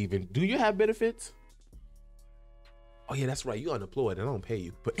think, Steven? Do you have benefits? Oh yeah, that's right. You're unemployed and I don't pay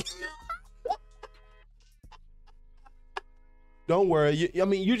you. But don't worry. I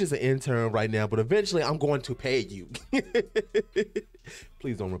mean, you're just an intern right now, but eventually I'm going to pay you.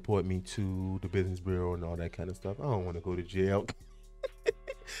 Please don't report me to the business bureau and all that kind of stuff. I don't want to go to jail.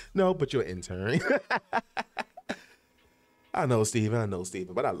 No, but you're an intern. I know, Steven,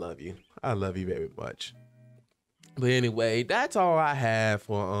 but I love you. I love you very much. But anyway, that's all I have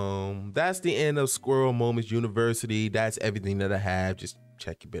for that's the end of Squirrel Moments University. That's everything that I have. Just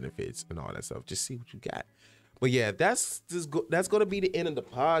check your benefits and all that stuff. Just see what you got. But yeah, that's going to be the end of the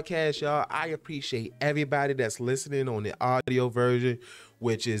podcast, y'all. I appreciate everybody that's listening on the audio version,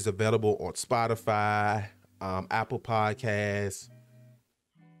 which is available on Spotify, Apple Podcasts,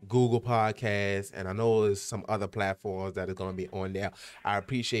 Google Podcasts, and I know there's some other platforms that are going to be on there. I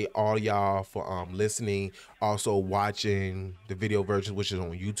appreciate all y'all for listening, also watching the video version, which is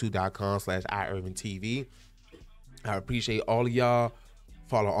on youtube.com/iUrbanTV. I appreciate all of y'all.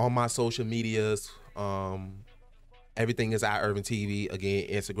 Follow all my social medias. Everything is iUrbanTV. Again,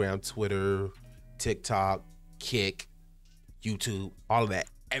 Instagram, Twitter, TikTok, Kick, YouTube, all of that.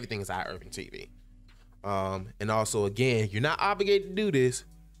 Everything is iUrbanTV. And also, again, you're not obligated to do this,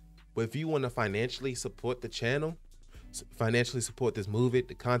 but if you want to financially support the channel, financially support this movie,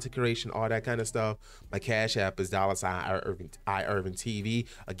 the content creation, all that kind of stuff, my Cash App is $iUrbanTV.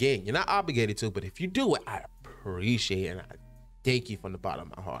 Again, you're not obligated to, but if you do it, I appreciate it, and I thank you from the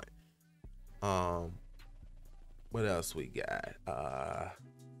bottom of my heart. What else we got?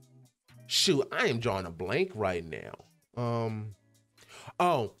 Shoot, I am drawing a blank right now.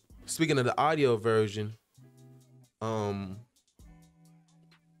 Oh, speaking of the audio version,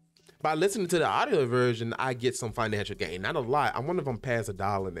 by listening to the audio version, I get some financial gain. Not a lot. I wonder if I'm past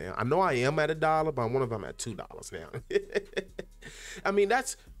 $1 now. I know I am at $1, but I wonder if I'm at $2 now. I mean,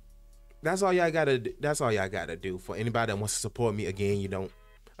 that's all y'all gotta do. That's all y'all gotta do. For anybody that wants to support me, again,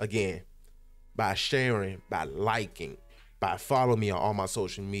 by sharing, by liking, by following me on all my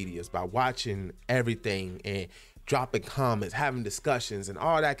social medias, by watching everything and dropping comments, having discussions and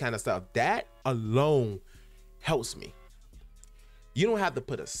all that kind of stuff. That alone helps me. You don't have to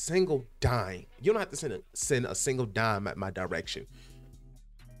put a single dime. You don't have to send a single dime at my direction.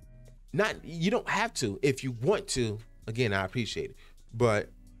 You don't have to. If you want to, again, I appreciate it. But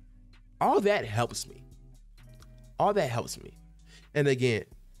all that helps me. All that helps me. And again,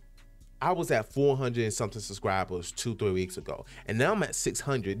 I was at 400 and something subscribers 2-3 weeks ago. And now I'm at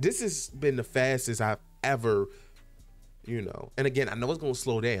 600. This has been the fastest I've ever, And again, I know it's going to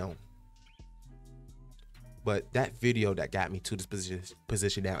slow down. But that video that got me to this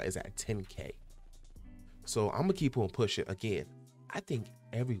position now is at 10K. So I'm going to keep on pushing. Again, I think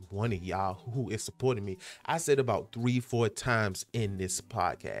every one of y'all who is supporting me, I said about 3-4 times in this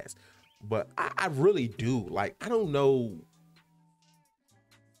podcast. But I really do. Like, I don't know.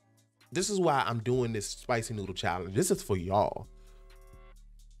 This is why I'm doing this spicy noodle challenge. This is for y'all.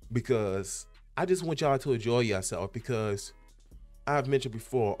 Because I just want y'all to enjoy yourself, because I've mentioned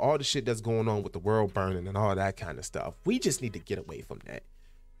before, all the shit that's going on with the world burning and all that kind of stuff. We just need to get away from that.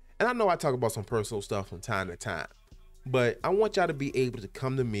 And I know I talk about some personal stuff from time to time, but I want y'all to be able to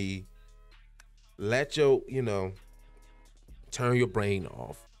come to me, let your, turn your brain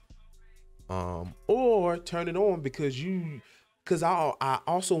off, or turn it on because I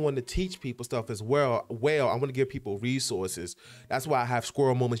also want to teach people stuff as well. I want to give people resources. That's why I have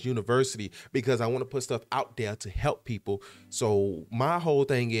Squirrel Moments University, because I want to put stuff out there to help people. So my whole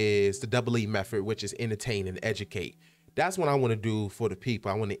thing is the double E method, which is entertain and educate. That's what I want to do for the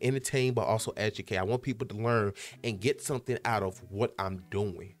people. I want to entertain, but also educate. I want people to learn and get something out of what I'm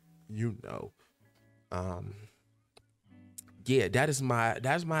doing. Yeah, that's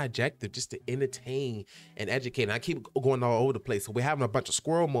my objective, just to entertain and educate. And I keep going all over the place. So we're having a bunch of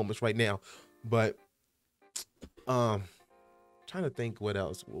squirrel moments right now, but trying to think what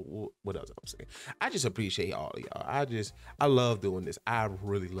else I'm saying. I just appreciate all of y'all. I love doing this. I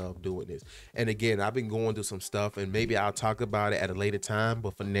really love doing this. And again, I've been going through some stuff, and maybe I'll talk about it at a later time.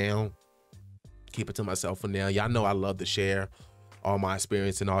 But for now, keep it to myself for now. Y'all know I love to share all my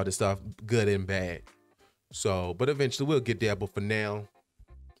experience and all this stuff, good and bad. So, but eventually we'll get there. But for now,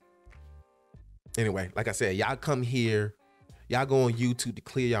 anyway, like I said, y'all come here, y'all go on YouTube to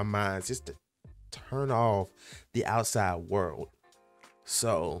clear your minds, just to turn off the outside world.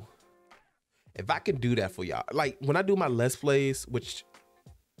 So if I can do that for y'all, like when I do my Let's Plays, which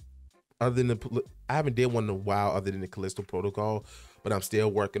other than I haven't did one in a while other than the Callisto Protocol, but I'm still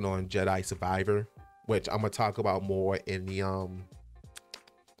working on Jedi Survivor. which I'm gonna talk about more in the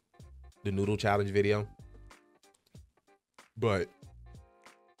noodle challenge video. But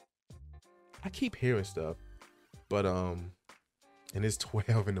I keep hearing stuff, but and it's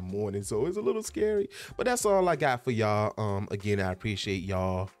 12 in the morning, so it's a little scary. But that's all I got for y'all. Again, I appreciate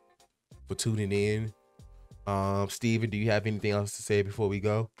y'all for tuning in. Steven, do you have anything else to say before we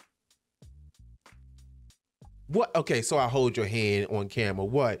go? What? Okay, so I hold your hand on camera.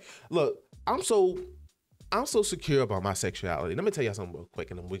 What? Look, I'm so secure about my sexuality. Let me tell you something real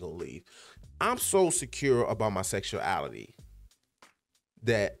quick, and then we're gonna leave. I'm so secure about my sexuality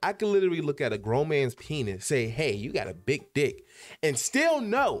that I can literally look at a grown man's penis, say, hey, you got a big dick, and still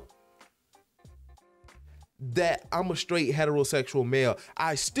know that I'm a straight heterosexual male.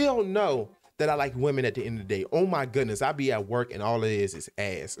 I still know that I like women at the end of the day. Oh my goodness, I be at work and all it is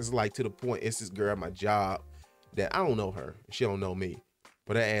ass. It's like to the point, it's this girl at my job that I don't know her. She don't know me.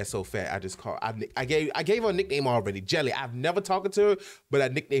 But that ass so fat, I just call. I gave her a nickname already, Jelly. I've never talked to her, but I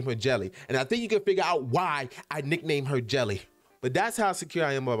nicknamed her Jelly. And I think you can figure out why I nicknamed her Jelly. But that's how secure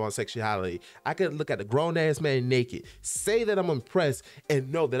I am about sexuality. I could look at a grown-ass man naked, say that I'm impressed,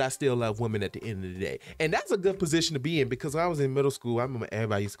 and know that I still love women at the end of the day. And that's a good position to be in, because when I was in middle school, I remember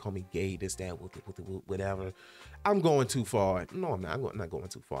everybody used to call me gay, this, that, whatever. I'm going too far. No, I'm not. I'm not going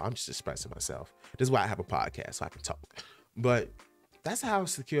too far. I'm just expressing myself. This is why I have a podcast, so I can talk. But that's how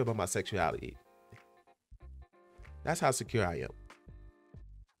secure about my sexuality. That's how secure I am.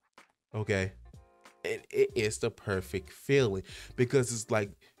 Okay? And it is the perfect feeling, because it's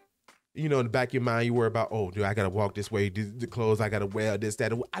like, you know, in the back of your mind, you worry about, oh, do I gotta walk this way? The clothes I gotta wear, this,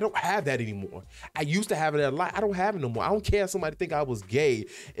 that. I don't have that anymore. I used to have it a lot. I don't have it no more. I don't care if somebody think I was gay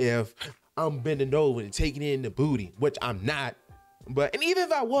if I'm bending over and taking in the booty, which I'm not. But, and even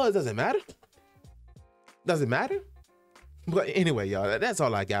if I was, doesn't matter. Doesn't matter. But anyway, y'all, that's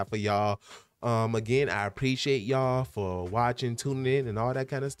all I got for y'all. Again, I appreciate y'all for watching, tuning in, and all that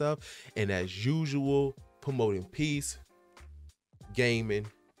kind of stuff. And as usual, promoting peace, gaming,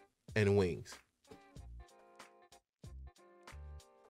 and wings.